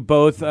 giving you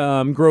both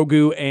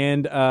Grogu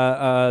and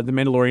the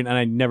Mandalorian, and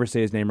I never say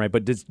his name right,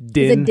 but Din.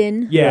 Is it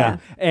Din? Yeah.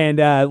 And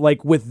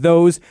like with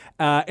those,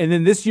 and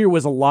then this year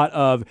was a lot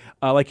of,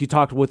 like you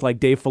talked with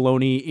like Dave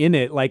Filoni in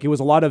it, like it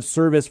was a lot of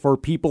service for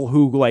people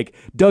who like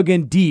dug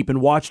in deep and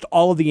watched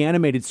all of the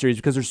animated series,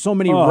 because there's so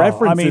many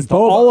references to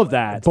all of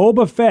that.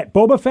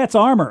 Boba Fett's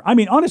armor. I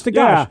mean, honest to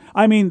gosh.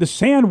 I mean, the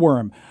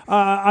sandworm.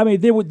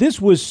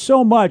 This was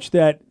so much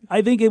that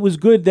I think it was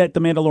good that The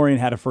Mandalorian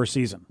had a first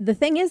season. The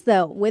thing is,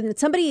 though,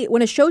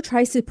 when a show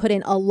tries to put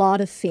in a lot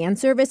of fan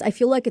service, I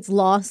feel like it's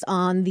lost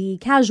on the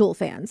casual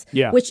fans.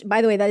 Yeah. Which,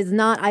 by the way,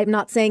 I'm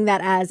not saying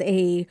that as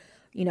a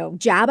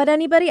jab at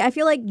anybody. I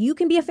feel like you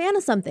can be a fan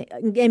of something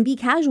and be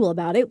casual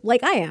about it,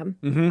 like I am.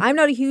 Mm-hmm. I'm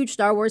not a huge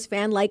Star Wars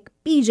fan like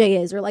BJ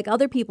is or like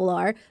other people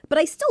are, but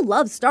I still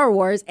love Star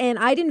Wars, and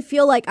I didn't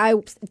feel like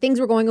things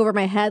were going over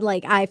my head.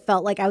 Like I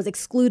felt like I was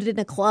excluded in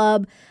a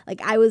club. Like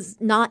I was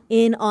not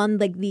in on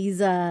like these,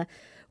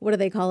 what do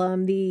they call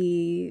them?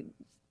 The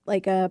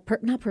like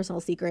not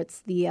personal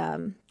secrets.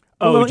 The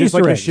just like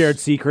Easter the eggs. shared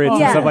secrets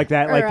and stuff like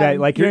that,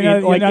 like you're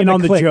in in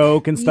on the clique.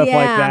 joke and stuff Yeah.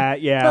 like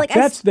that. Yeah, But,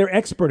 like, They're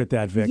expert at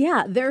that, Vic.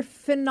 Yeah, they're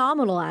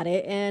phenomenal at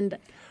it, and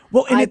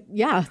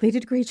they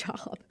did a great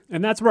job.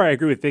 And that's where I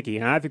agree with Vicky,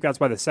 and I think that's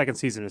why the second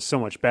season is so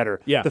much better.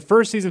 Yeah. The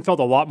first season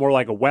felt a lot more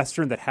like a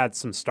Western that had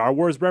some Star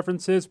Wars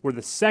references, where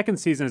the second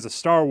season is a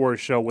Star Wars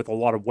show with a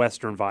lot of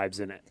Western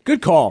vibes in it.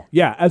 good call.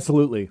 Yeah,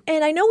 absolutely.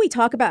 And I know we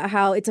talk about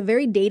how it's a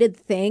very dated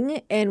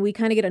thing, and we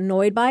kind of get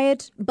annoyed by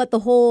it, but the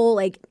whole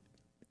like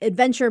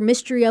adventure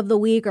mystery of the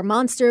week or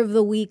monster of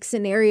the week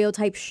scenario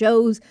type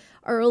shows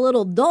are a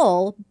little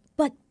dull,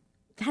 but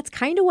that's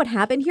kind of what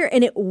happened here,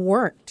 and it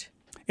worked.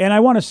 And I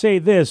want to say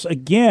this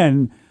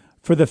again,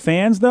 for the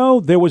fans though,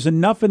 there was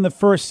enough in the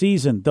first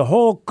season, the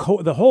whole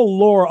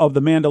lore of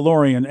The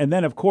Mandalorian, and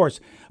then of course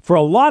for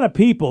a lot of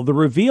people, the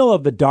reveal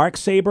of the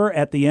Darksaber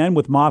at the end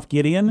with Moff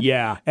Gideon,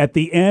 at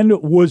the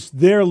end was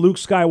their Luke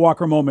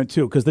Skywalker moment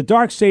too, because the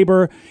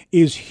Darksaber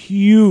is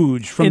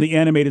huge from the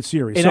animated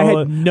series. And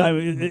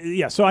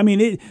so, I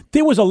had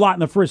there was a lot in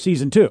the first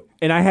season too.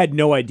 And I had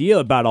no idea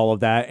about all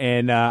of that.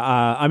 And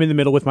I'm in the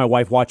middle with my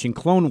wife watching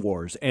Clone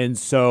Wars. And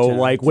so,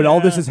 when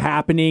all this is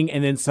happening,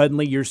 and then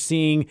suddenly you're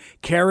seeing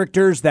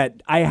characters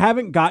that I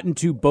haven't gotten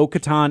to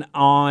Bo-Katan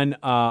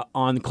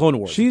on Clone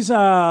Wars. She's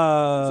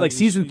it's like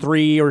season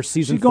 3 or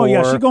season 4.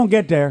 She's going to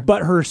get there.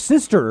 But her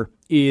sister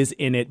is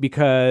in it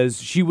because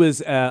she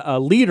was a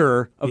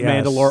leader of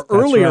Mandalore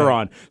earlier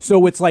on.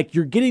 So it's like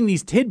you're getting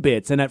these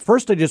tidbits. And at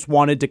first I just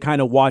wanted to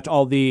kind of watch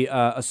all the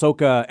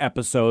Ahsoka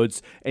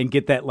episodes and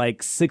get that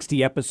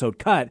 60 episode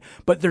cut.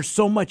 But there's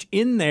so much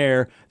in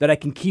there that I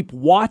can keep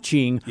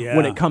watching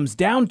when it comes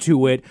down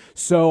to it.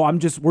 So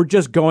we're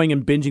just going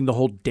and binging the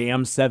whole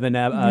damn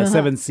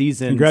 7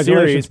 season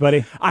Congratulations, series.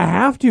 buddy. I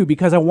have to,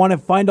 because I want to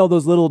find all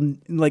those little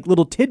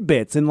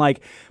tidbits and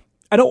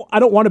I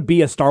don't want to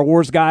be a Star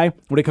Wars guy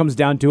when it comes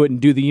down to it and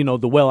do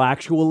the well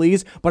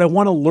actualies, but I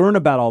want to learn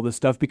about all this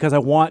stuff because I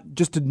want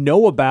just to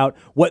know about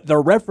what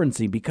they're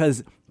referencing,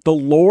 because the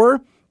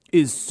lore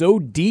is so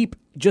deep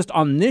just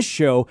on this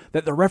show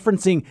that they're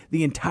referencing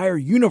the entire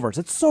universe.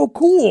 It's so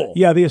cool.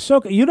 Yeah, the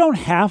Ahsoka, you don't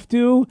have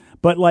to,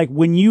 but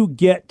when you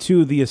get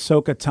to the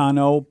Ahsoka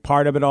Tano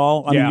part of it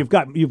all, I mean, you've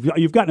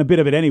gotten a bit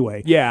of it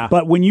anyway. Yeah.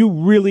 But when you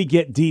really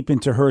get deep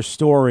into her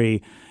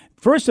story,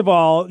 first of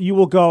all, you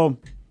will go,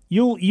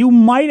 You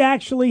might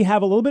actually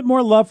have a little bit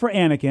more love for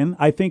Anakin.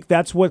 I think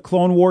that's what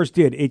Clone Wars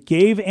did. It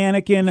gave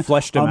Anakin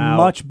Fleshed him out.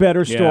 Much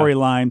better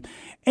storyline.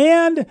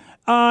 And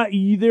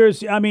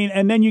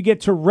and then you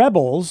get to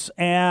Rebels,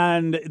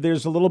 and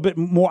there's a little bit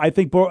more. I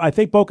think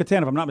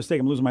Bo-Katan, if I'm not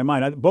mistaken, I'm losing my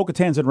mind.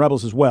 Bo-Katan's in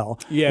Rebels as well,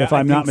 if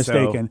I'm not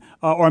mistaken.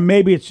 Or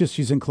maybe it's just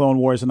she's in Clone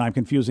Wars, and I'm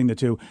confusing the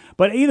two.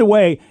 But either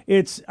way,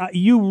 it's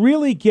you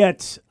really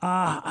get.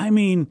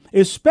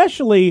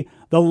 Especially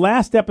the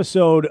last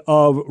episode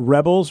of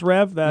Rebels,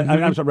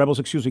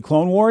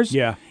 Clone Wars.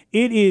 Yeah,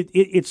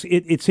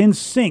 it's in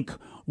sync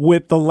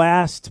with the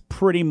last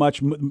pretty much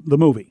the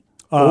movie.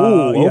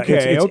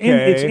 Okay.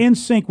 It's in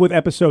sync with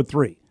episode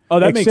 3. Oh,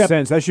 that makes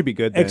sense. That should be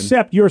good then.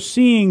 Except you're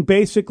seeing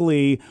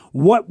basically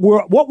what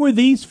were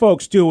these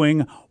folks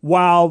doing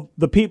while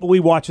the people we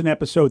watch in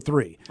episode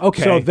 3.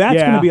 Okay. So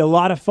that's going to be a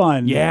lot of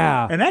fun.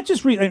 Yeah. And that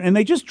and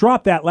they just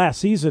dropped that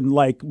last season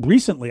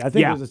recently. I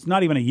think it's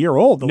not even a year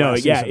old.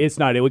 Last season. It's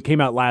not. It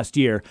came out last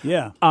year.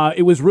 Yeah.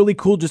 It was really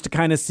cool just to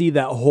kind of see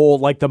that whole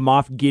the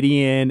Moff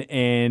Gideon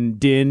and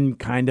Din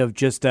kind of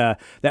just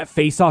that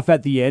face off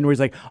at the end where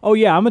he's like, "Oh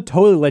yeah, I'm gonna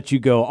totally let you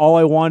go. All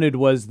I wanted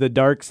was the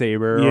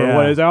Darksaber,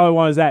 or all I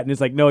wanted is that." And it's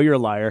like, "No, you're a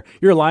liar.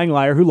 You're a lying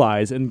liar who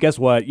lies." And guess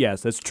what?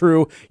 Yes, that's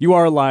true. You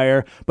are a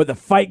liar. But the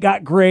fight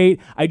got great.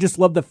 I just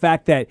love the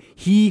fact that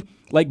he,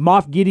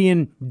 Moff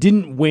Gideon,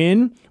 didn't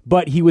win,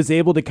 but he was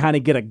able to kind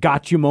of get a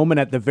gotcha moment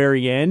at the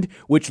very end,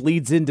 which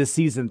leads into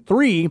season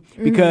 3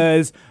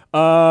 because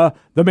the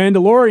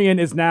Mandalorian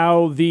is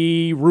now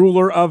the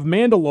ruler of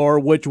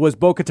Mandalore, which was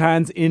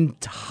Bo-Katan's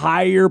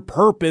entire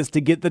purpose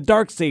to get the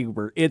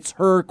Darksaber. It's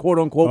her quote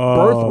unquote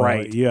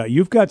birthright. Yeah,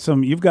 you've got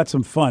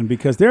some fun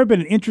because there have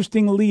been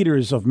interesting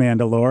leaders of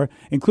Mandalore,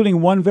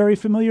 including one very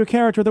familiar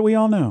character that we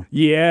all know.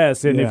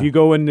 Yes, and if you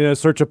go and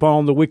search up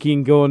on the wiki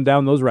and going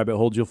down those rabbit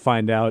holes, you'll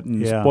find out.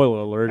 And spoiler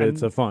alert,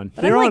 it's fun.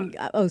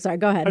 Sorry,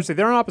 go ahead. Actually,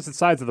 they're on opposite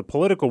sides of the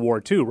political war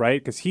too,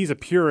 right? Because he's a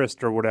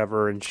purist or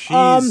whatever, and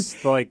she's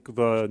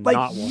the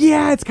not one.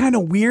 Yeah, it's kind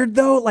of weird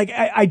though.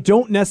 I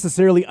don't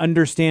necessarily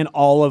understand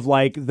all of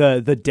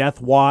the Death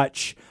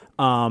Watch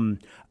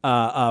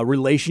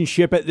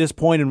relationship at this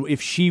point, and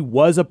if she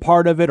was a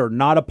part of it or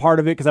not a part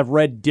of it, because I've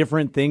read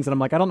different things, and I'm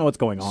like, I don't know what's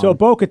going on. So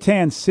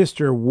Bo-Katan's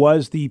sister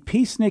was the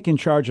peacenik in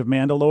charge of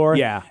Mandalore.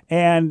 Yeah.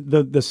 And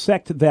the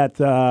sect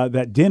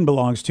that Din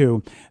belongs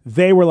to,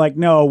 they were like,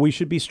 no, we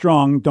should be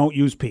strong, don't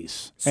use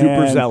peace.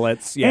 Super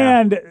zealots, yeah.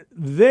 And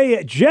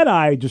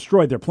Jedi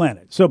destroyed their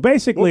planet. So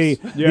basically,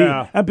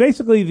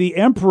 the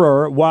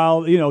Emperor,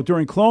 while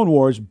during Clone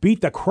Wars, beat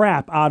the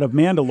crap out of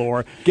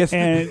Mandalore.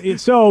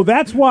 So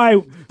that's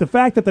why the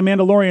fact that the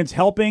Mandalorian's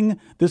helping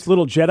this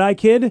little Jedi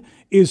kid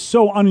is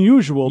so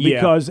unusual,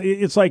 because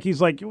it's like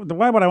he's like,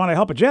 why would I want to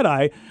help a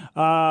Jedi?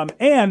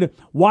 And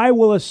why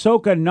will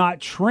Ahsoka not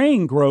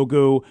train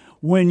Grogu?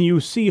 When you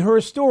see her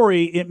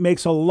story, it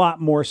makes a lot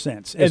more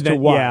sense as to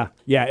why.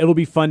 Yeah, it'll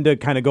be fun to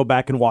kind of go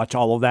back and watch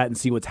all of that and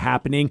see what's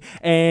happening.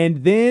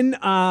 And then,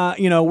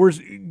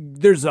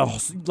 there's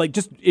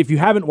just if you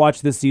haven't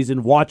watched this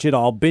season, watch it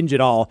all, binge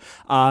it all.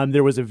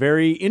 There was a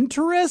very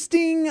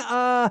interesting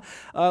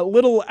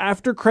little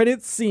after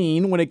credits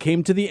scene when it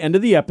came to the end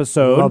of the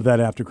episode. Love that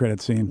after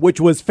credits scene,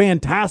 which was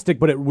fantastic,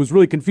 but it was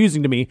really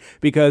confusing to me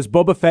because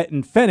Boba Fett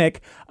and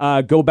Fennec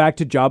go back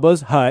to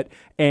Jabba's hut,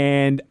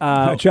 And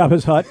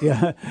Jabba's hut,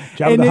 yeah.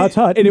 Jabba the Hutt's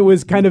hut. And it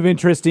was kind of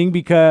interesting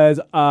because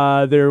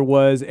there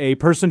was a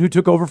person who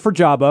took over for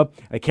Jabba.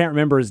 I can't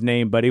remember his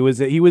name, but he was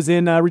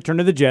in Return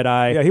of the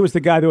Jedi. Yeah, he was the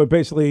guy that would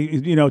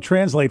basically,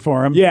 translate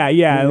for him. Yeah.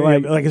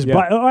 Like his,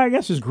 I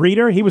guess his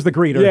greeter. He was the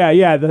greeter.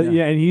 Yeah.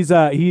 And he's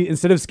he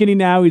instead of skinny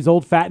now, he's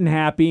old, fat, and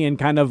happy, and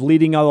kind of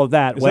leading all of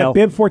that. Is that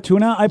Bib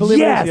Fortuna, I believe?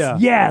 Yes, it is? Yeah.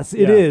 yes,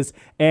 it is.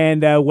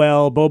 And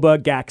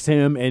Boba gacks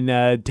him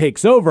and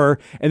takes over,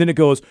 and then it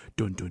goes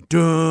dun dun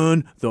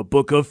dun, the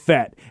Book of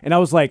Fett, and I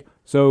was like,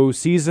 so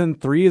season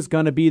 3 is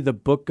going to be the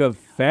Book of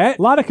Fett?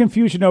 A lot of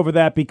confusion over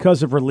that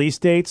because of release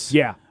dates.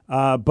 Yeah.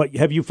 But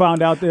have you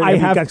found out? I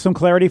have got some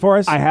clarity for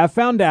us. I have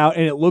found out,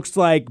 and it looks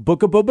like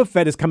Book of Boba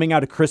Fett is coming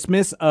out at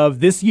Christmas of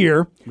this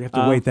year. We have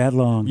to wait that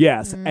long.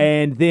 Yes,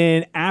 and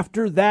then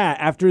after that,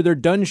 after they're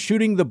done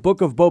shooting the Book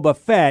of Boba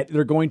Fett,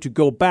 they're going to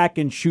go back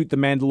and shoot The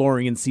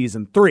Mandalorian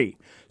season 3.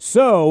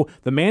 So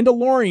The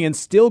Mandalorian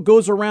still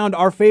goes around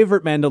our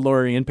favorite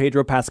Mandalorian,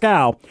 Pedro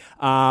Pascal,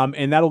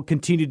 and that'll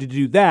continue to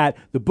do that.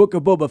 The Book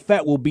of Boba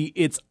Fett will be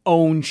its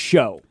own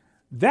show.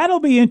 That'll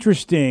be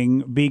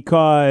interesting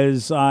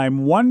because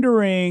I'm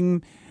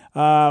wondering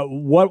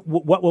what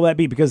will that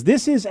be? Because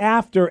this is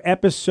after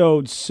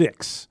episode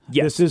 6.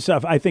 Yes. This is,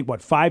 I think,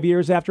 5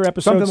 years after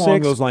episode 6? Something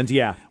along those lines,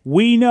 yeah.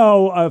 We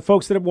know,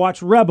 folks that have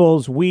watched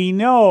Rebels, we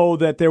know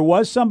that there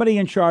was somebody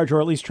in charge, or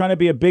at least trying to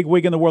be a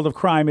big-wig in the world of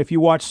crime. If you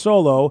watch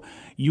Solo,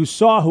 you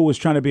saw who was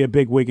trying to be a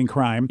big-wig in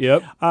crime.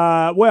 Yep.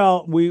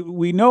 Well,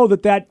 we know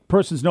that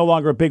person's no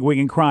longer a big-wig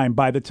in crime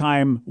by the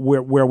time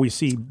where we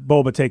see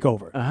Boba take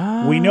over.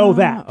 We know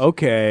that.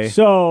 Okay.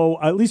 So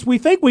at least we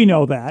think we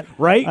know that.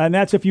 Right. And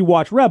that's if you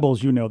watch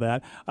Rebels, you know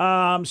that.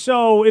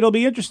 So it'll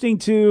be interesting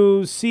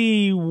to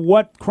see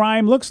what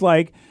crime looks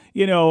like.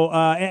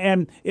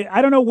 And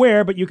I don't know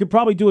where, but you could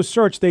probably do a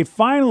search. They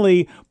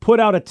finally put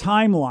out a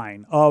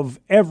timeline of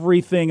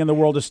everything in the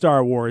world of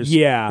Star Wars.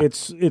 Yeah,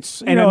 it's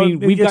it's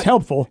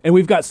helpful, and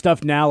we've got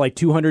stuff now like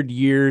 200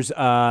 years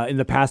in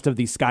the past of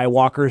the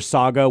Skywalker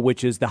saga,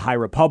 which is the High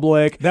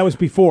Republic. That was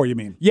before, you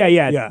mean? Yeah.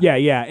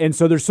 And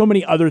so there's so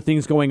many other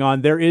things going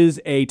on. There is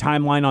a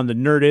timeline on the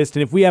Nerdist,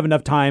 and if we have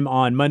enough time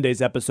on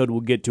Monday's episode, we'll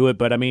get to it.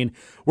 But I mean,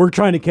 we're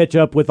trying to catch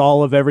up with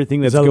all of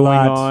everything that's going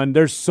on.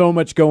 There's so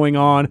much going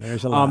on.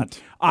 There's a lot.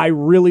 I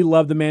really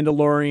love The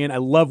Mandalorian. I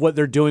love what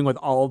they're doing with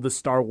all of the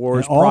Star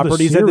Wars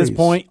properties at this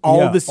point.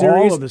 All of the series.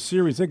 All of the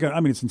series.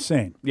 It's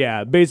insane.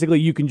 Yeah,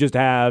 basically you can just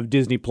have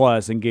Disney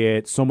Plus and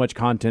get so much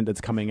content that's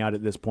coming out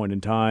at this point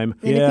in time.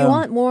 And if you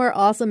want more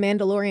awesome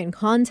Mandalorian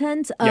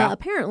content,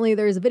 apparently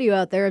there's a video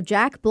out there of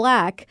Jack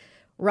Black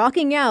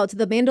rocking out to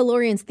the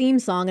Mandalorian's theme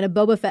song in a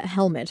Boba Fett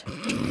helmet.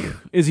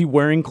 Is he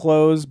wearing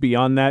clothes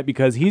beyond that?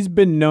 Because he's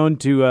been known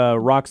to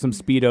rock some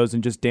Speedos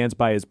and just dance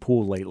by his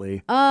pool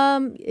lately.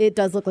 It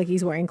does look like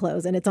he's wearing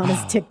clothes, and it's on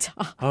his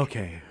TikTok.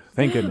 Okay.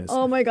 Thank goodness.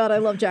 Oh my God, I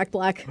love Jack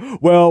Black.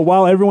 Well,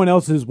 while everyone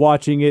else is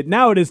watching it,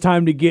 now it is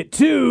time to get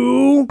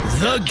to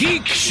The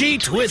Geek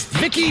Sheet with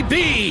Vicky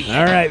B.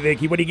 All right,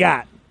 Vicky, what do you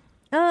got?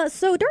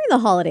 So during the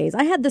holidays,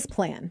 I had this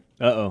plan.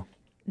 Uh-oh.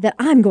 That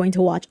I'm going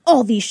to watch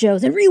all these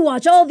shows and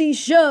rewatch all these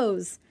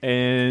shows.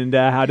 And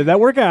how did that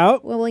work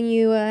out? Well, when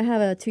you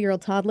have a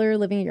 2-year-old toddler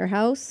living at your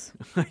house,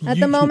 at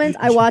the moment,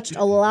 I watched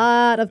a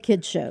lot of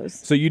kids' shows.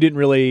 So you didn't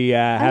really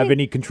have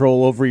any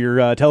control over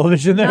your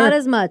television there? Not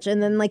as much.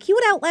 And then, he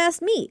would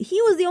outlast me.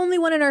 He was the only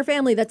one in our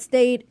family that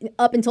stayed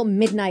up until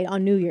midnight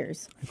on New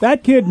Year's.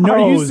 That kid knows.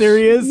 Are you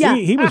serious? Yeah.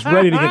 He was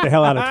ready to get the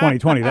hell out of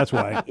 2020. That's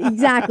why.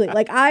 Exactly.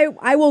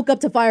 I woke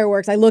up to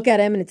fireworks. I look at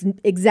him, and it's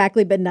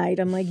exactly midnight.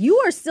 I'm like, you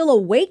are still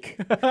awake?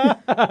 He's like,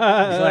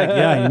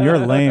 yeah, and you're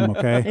lame,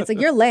 okay? And it's like,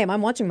 you're lame.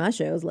 I'm watching my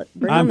shows.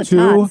 Bring on I'm the 2,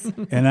 tots.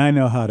 and I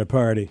know how to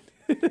party.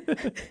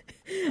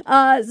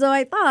 So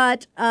I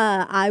thought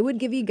I would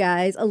give you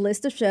guys a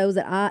list of shows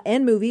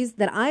and movies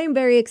that I am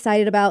very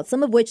excited about,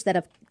 some of which that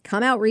have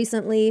come out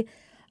recently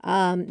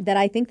that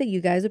I think that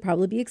you guys would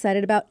probably be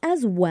excited about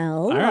as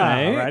well. All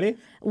right. Ready?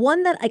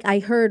 One that I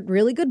heard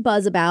really good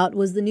buzz about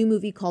was the new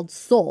movie called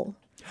Soul.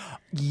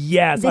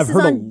 Yes, This is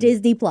on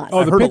Disney Plus.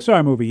 Oh, the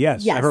Pixar movie,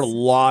 yes. Yes. I've heard a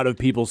lot of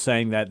people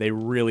saying that they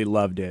really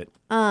loved it.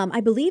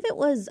 I believe it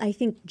was,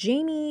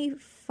 Jamie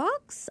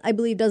Foxx,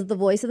 does the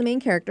voice of the main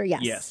character.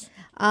 Yes.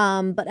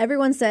 But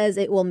everyone says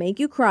it will make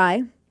you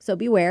cry. So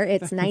beware.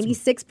 It's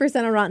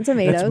 96% on Rotten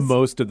Tomatoes. That's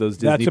most of those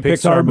Disney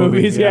That's a Pixar movie,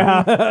 movies.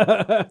 yeah.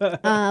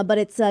 But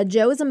it's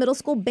Joe is a middle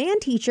school band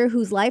teacher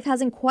whose life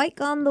hasn't quite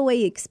gone the way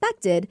he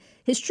expected.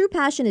 His true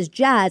passion is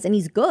jazz, and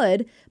he's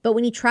good. But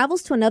when he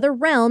travels to another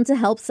realm to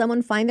help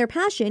someone find their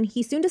passion,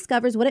 he soon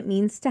discovers what it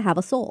means to have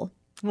a soul.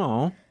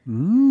 Oh.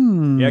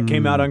 Yeah, it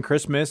came out on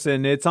Christmas,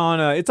 and it's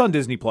on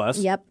Disney Plus.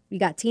 Yep. You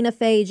got Tina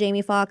Fey,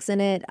 Jamie Foxx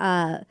in it,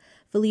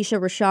 Felicia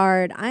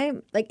Richard.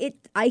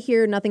 I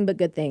hear nothing but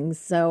good things,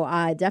 so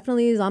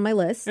definitely is on my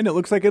list. And it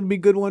looks like it'll be a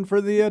good one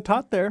for the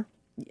tot there.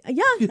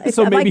 Yeah.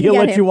 So maybe he'll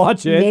let you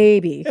watch it.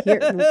 Maybe.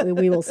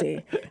 We will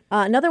see.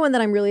 Another one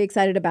that I'm really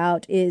excited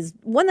about is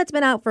one that's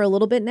been out for a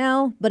little bit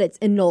now, but it's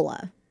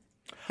Enola.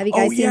 Have you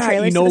guys seen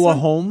trailers to this Enola one?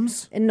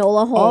 Holmes.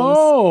 Enola Holmes.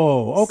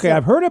 Oh, okay. So-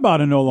 I've heard about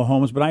Enola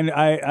Holmes, but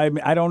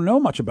I don't know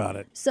much about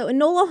it. So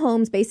Enola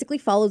Holmes basically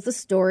follows the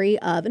story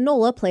of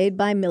Enola, played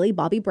by Millie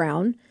Bobby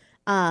Brown,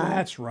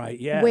 That's right.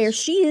 Yes. where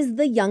she is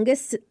the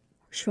youngest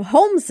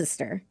Holmes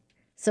sister.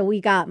 So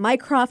we got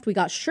Mycroft, we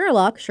got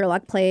Sherlock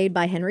played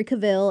by Henry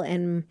Cavill,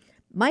 and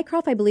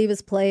Mycroft, I believe,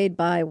 is played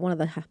by one of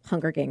the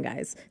Hunger Game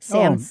guys,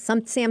 Sam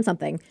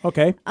something.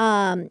 Okay.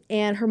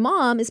 And her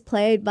mom is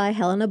played by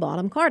Helena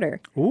Bonham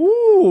Carter.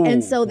 Ooh.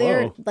 And so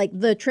they're whoa. like,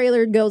 the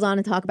trailer goes on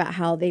to talk about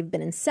how they've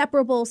been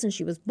inseparable since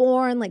she was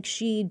born. Like,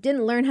 she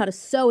didn't learn how to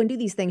sew and do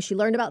these things. She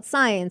learned about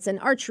science and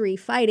archery,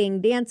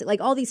 fighting, dancing, like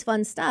all these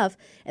fun stuff.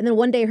 And then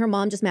one day her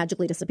mom just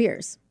magically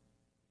disappears.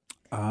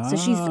 So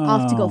she's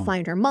off to go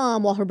find her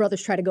mom while her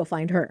brothers try to go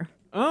find her.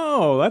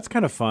 Oh, that's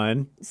kind of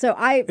fun. So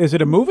Is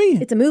it a movie?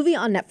 it's a movie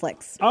on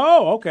Netflix.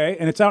 Oh, okay.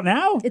 And it's out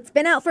now? It's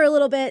been out for a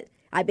little bit.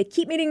 I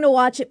keep meaning to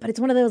watch it, but it's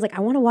one of those, like,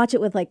 I want to watch it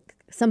with, like,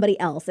 somebody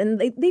else. And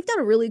they've done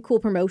a really cool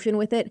promotion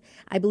with it,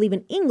 I believe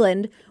in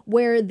England,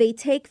 where they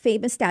take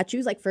famous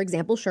statues, like, for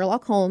example,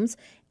 Sherlock Holmes,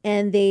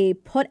 and they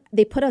put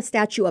a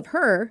statue of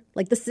her,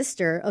 like the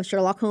sister of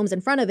Sherlock Holmes, in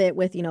front of it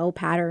with,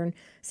 pattern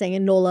saying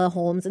Enola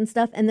Holmes and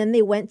stuff. And then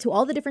they went to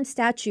all the different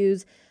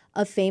statues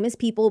of famous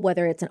people,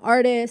 whether it's an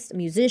artist, a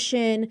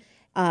musician,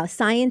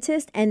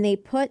 scientist, and they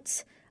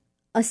put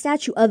a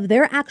statue of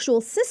their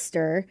actual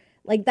sister,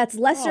 like, that's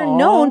lesser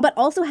known, but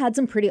also had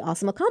some pretty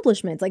awesome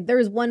accomplishments. Like, there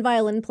was one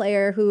violin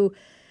player who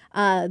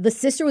the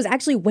sister was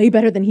actually way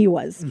better than he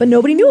was, but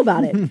nobody knew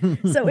about it.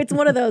 So it's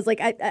one of those, like,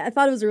 I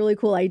thought it was a really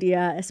cool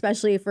idea,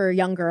 especially for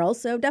young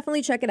girls. So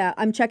definitely check it out.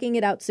 I'm checking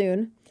it out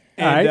soon.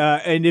 And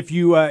and if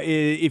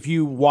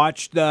you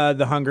watched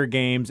the Hunger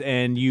Games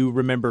and you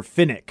remember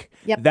Finnick,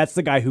 Yep. that's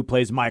the guy who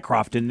plays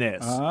Mycroft in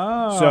this.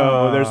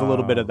 So there's a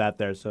little bit of that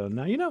there. So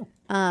now you know.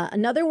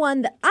 Another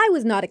one that I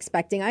was not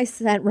expecting, I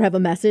sent Rev a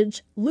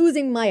message,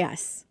 losing my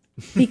S,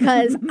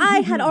 because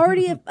I had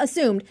already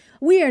assumed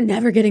we are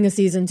never getting a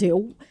season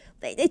 2.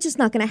 It's just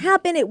not going to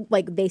happen.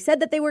 They said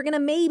that they were going to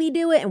maybe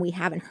do it, and we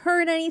haven't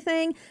heard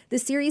anything. The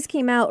series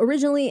came out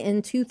originally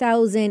in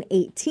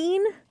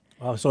 2018.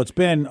 Oh, so it's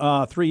been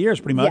 3 years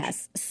pretty much.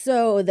 Yes.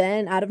 So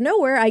then out of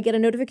nowhere, I get a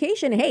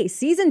notification. Hey,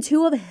 season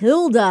 2 of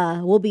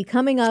Hilda will be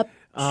coming up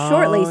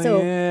shortly. So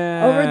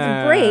over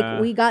the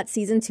break, we got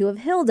season 2 of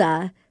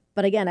Hilda.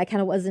 But again, I kind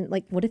of wasn't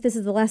like, what if this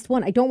is the last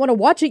one? I don't want to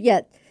watch it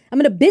yet. I'm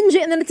going to binge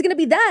it and then it's going to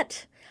be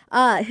that.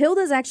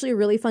 Hilda is actually a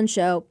really fun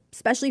show,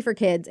 especially for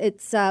kids.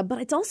 But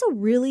it's also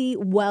really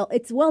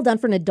it's well done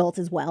for an adult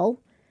as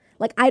well.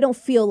 Like, I don't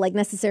feel like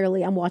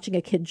necessarily I'm watching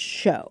a kid's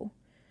show.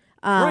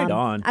 Right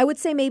on. I would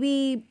say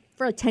maybe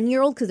for a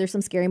 10-year-old, because there's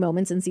some scary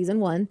moments in season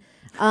 1.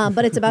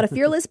 But it's about a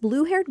fearless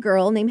blue-haired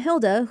girl named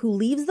Hilda who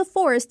leaves the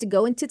forest to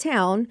go into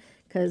town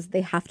because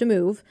they have to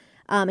move.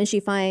 And she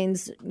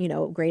finds,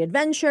 great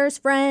adventures,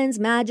 friends,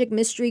 magic,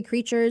 mystery,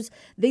 creatures.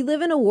 They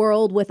live in a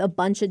world with a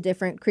bunch of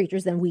different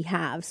creatures than we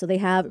have. So they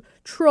have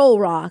troll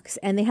rocks,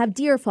 and they have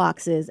deer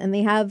foxes, and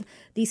they have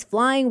these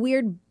flying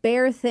weird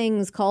bear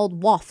things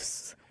called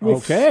woofs.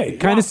 Okay.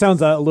 Kind of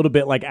sounds a little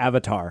bit like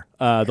Avatar,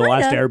 The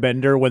Last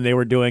Airbender, when they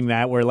were doing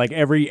that, where like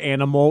every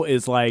animal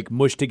is like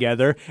mushed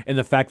together, and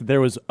the fact that there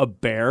was a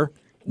bear,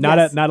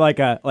 not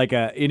like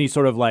any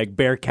sort of like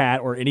bear cat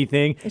or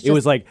anything. It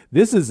was like,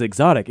 this is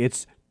exotic.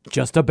 It's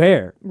just a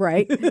bear.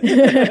 Right.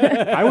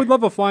 I would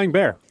love a flying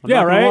bear. I'm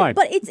Yeah, not gonna right? lie.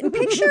 But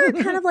picture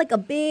kind of like a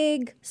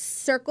big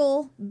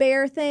circle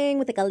bear thing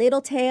with like a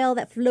little tail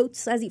that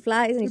floats as he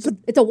flies. And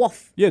it's a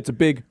woof. Yeah, it's a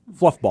big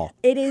fluff ball.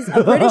 It is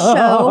a British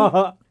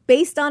show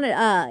based on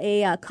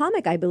a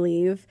comic, I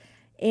believe.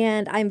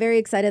 And I'm very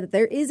excited that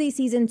there is a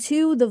season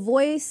 2. The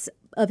voice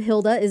of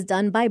Hilda is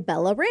done by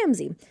Bella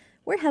Ramsey.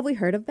 Where have we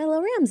heard of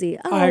Bella Ramsey?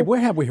 Oh, Where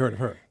have we heard of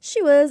her?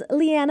 she was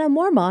Lyanna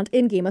Mormont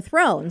in Game of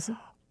Thrones.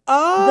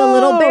 Oh, The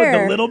little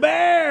bear. The little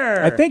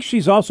bear. I think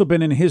she's also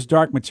been in His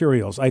Dark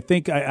Materials. I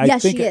think.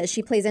 Yes, think, she is.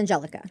 She plays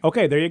Angelica.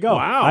 Okay, there you go.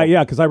 Wow.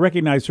 Yeah, because I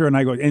recognize her and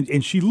I go,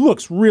 and she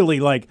looks really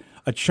like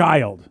a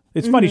child.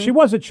 It's funny. She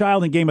was a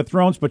child in Game of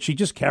Thrones, but she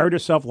just carried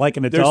herself like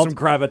an There's adult. some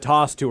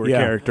gravitas to her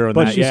character in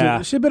but that.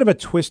 she's a bit of a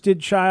twisted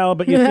child,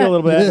 but you feel a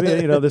little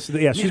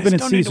bit, she's been in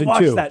still need season to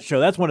watch 2. that show.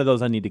 That's one of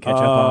those I need to catch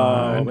up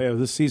on. Oh,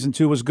 this season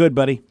 2 was good,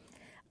 buddy.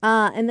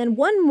 And then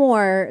one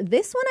more.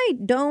 This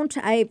one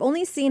I've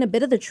only seen a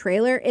bit of the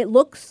trailer. It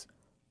looks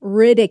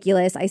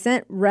ridiculous. I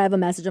sent Rev a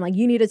message. I'm like,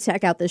 you need to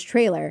check out this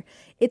trailer.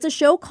 It's a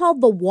show called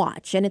The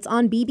Watch, and it's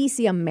on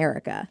BBC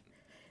America.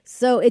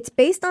 So it's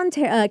based on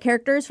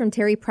characters from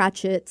Terry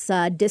Pratchett's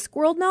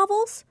Discworld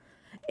novels.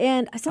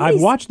 And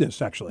I've watched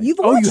this, actually. You've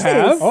watched you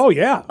have? this? Oh,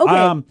 yeah.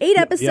 Okay, 8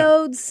 yeah.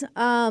 episodes,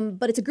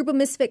 but it's a group of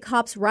misfit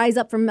cops rise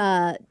up from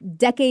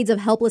decades of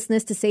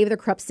helplessness to save their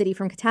corrupt city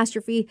from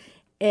catastrophe.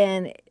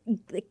 And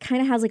it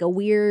kind of has like a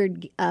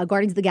weird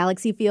Guardians of the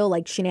Galaxy feel,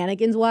 like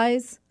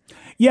shenanigans-wise.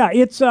 Yeah,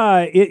 it's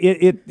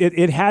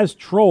it has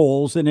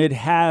trolls and it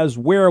has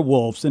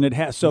werewolves and it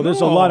has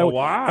there's a lot of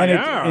wow, and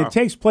yeah. it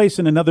takes place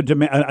in another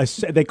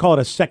dimension. They call it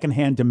a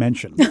secondhand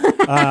dimension.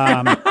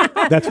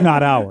 That's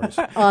not ours.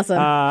 Awesome.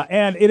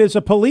 And it is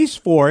a police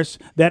force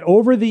that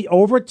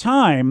over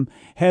time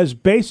has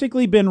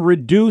basically been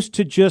reduced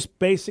to just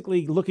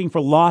basically looking for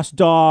lost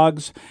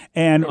dogs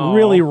and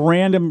really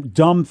random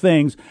dumb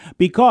things,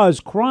 because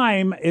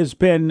crime has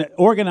been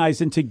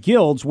organized into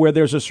guilds where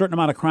there's a certain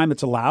amount of crime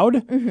that's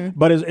allowed.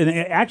 But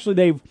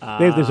actually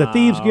there's a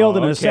thieves guild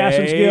and an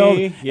assassins guild.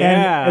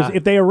 Yeah. And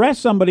if they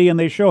arrest somebody and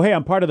they show, hey,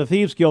 I'm part of the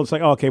thieves guild, it's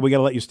like, okay, we got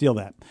to let you steal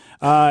that.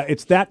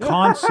 It's that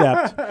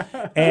concept.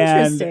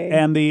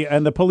 and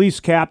the police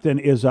captain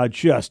is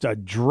just a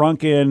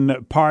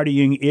drunken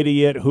partying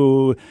idiot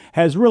who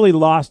has really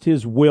lost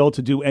his will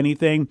to do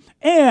anything.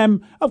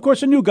 And of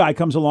course, a new guy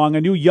comes along,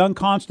 a new young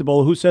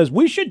constable who says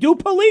we should do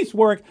police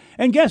work.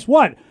 And guess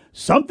what?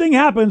 Something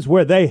happens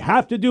where they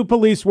have to do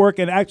police work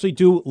and actually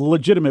do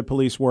legitimate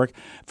police work.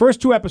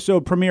 First 2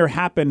 episode premiere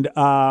happened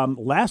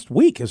last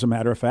week, as a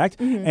matter of fact.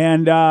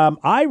 And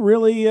I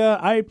really,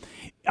 I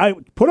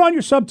put on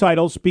your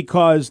subtitles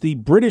because the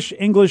British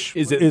English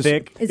is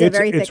thick. Is it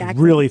very thick? It's accent?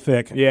 really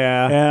thick.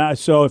 Yeah.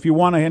 So if you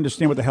want to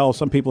understand what the hell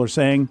some people are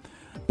saying,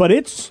 but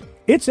it's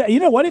you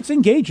know what? It's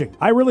engaging.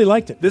 I really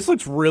liked it. This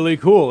looks really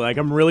cool. Like,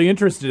 I'm really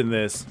interested in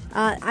this.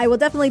 I will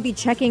definitely be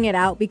checking it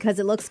out because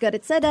it looks good.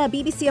 It said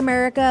BBC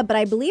America, but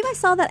I believe I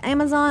saw that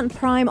Amazon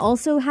Prime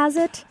also has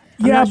it.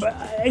 But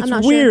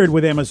it's weird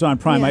with Amazon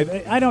Prime.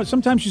 Yeah. I don't.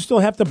 Sometimes you still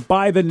have to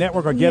buy the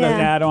network or get an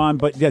add-on,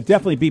 but yeah,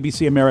 definitely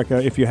BBC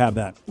America if you have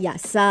that.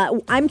 Yes.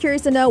 I'm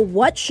curious to know,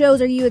 what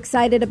shows are you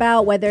excited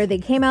about, whether they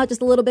came out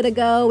just a little bit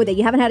ago, that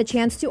you haven't had a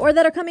chance to, or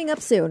that are coming up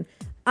soon.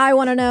 I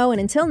want to know,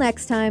 and until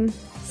next time,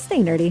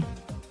 stay nerdy.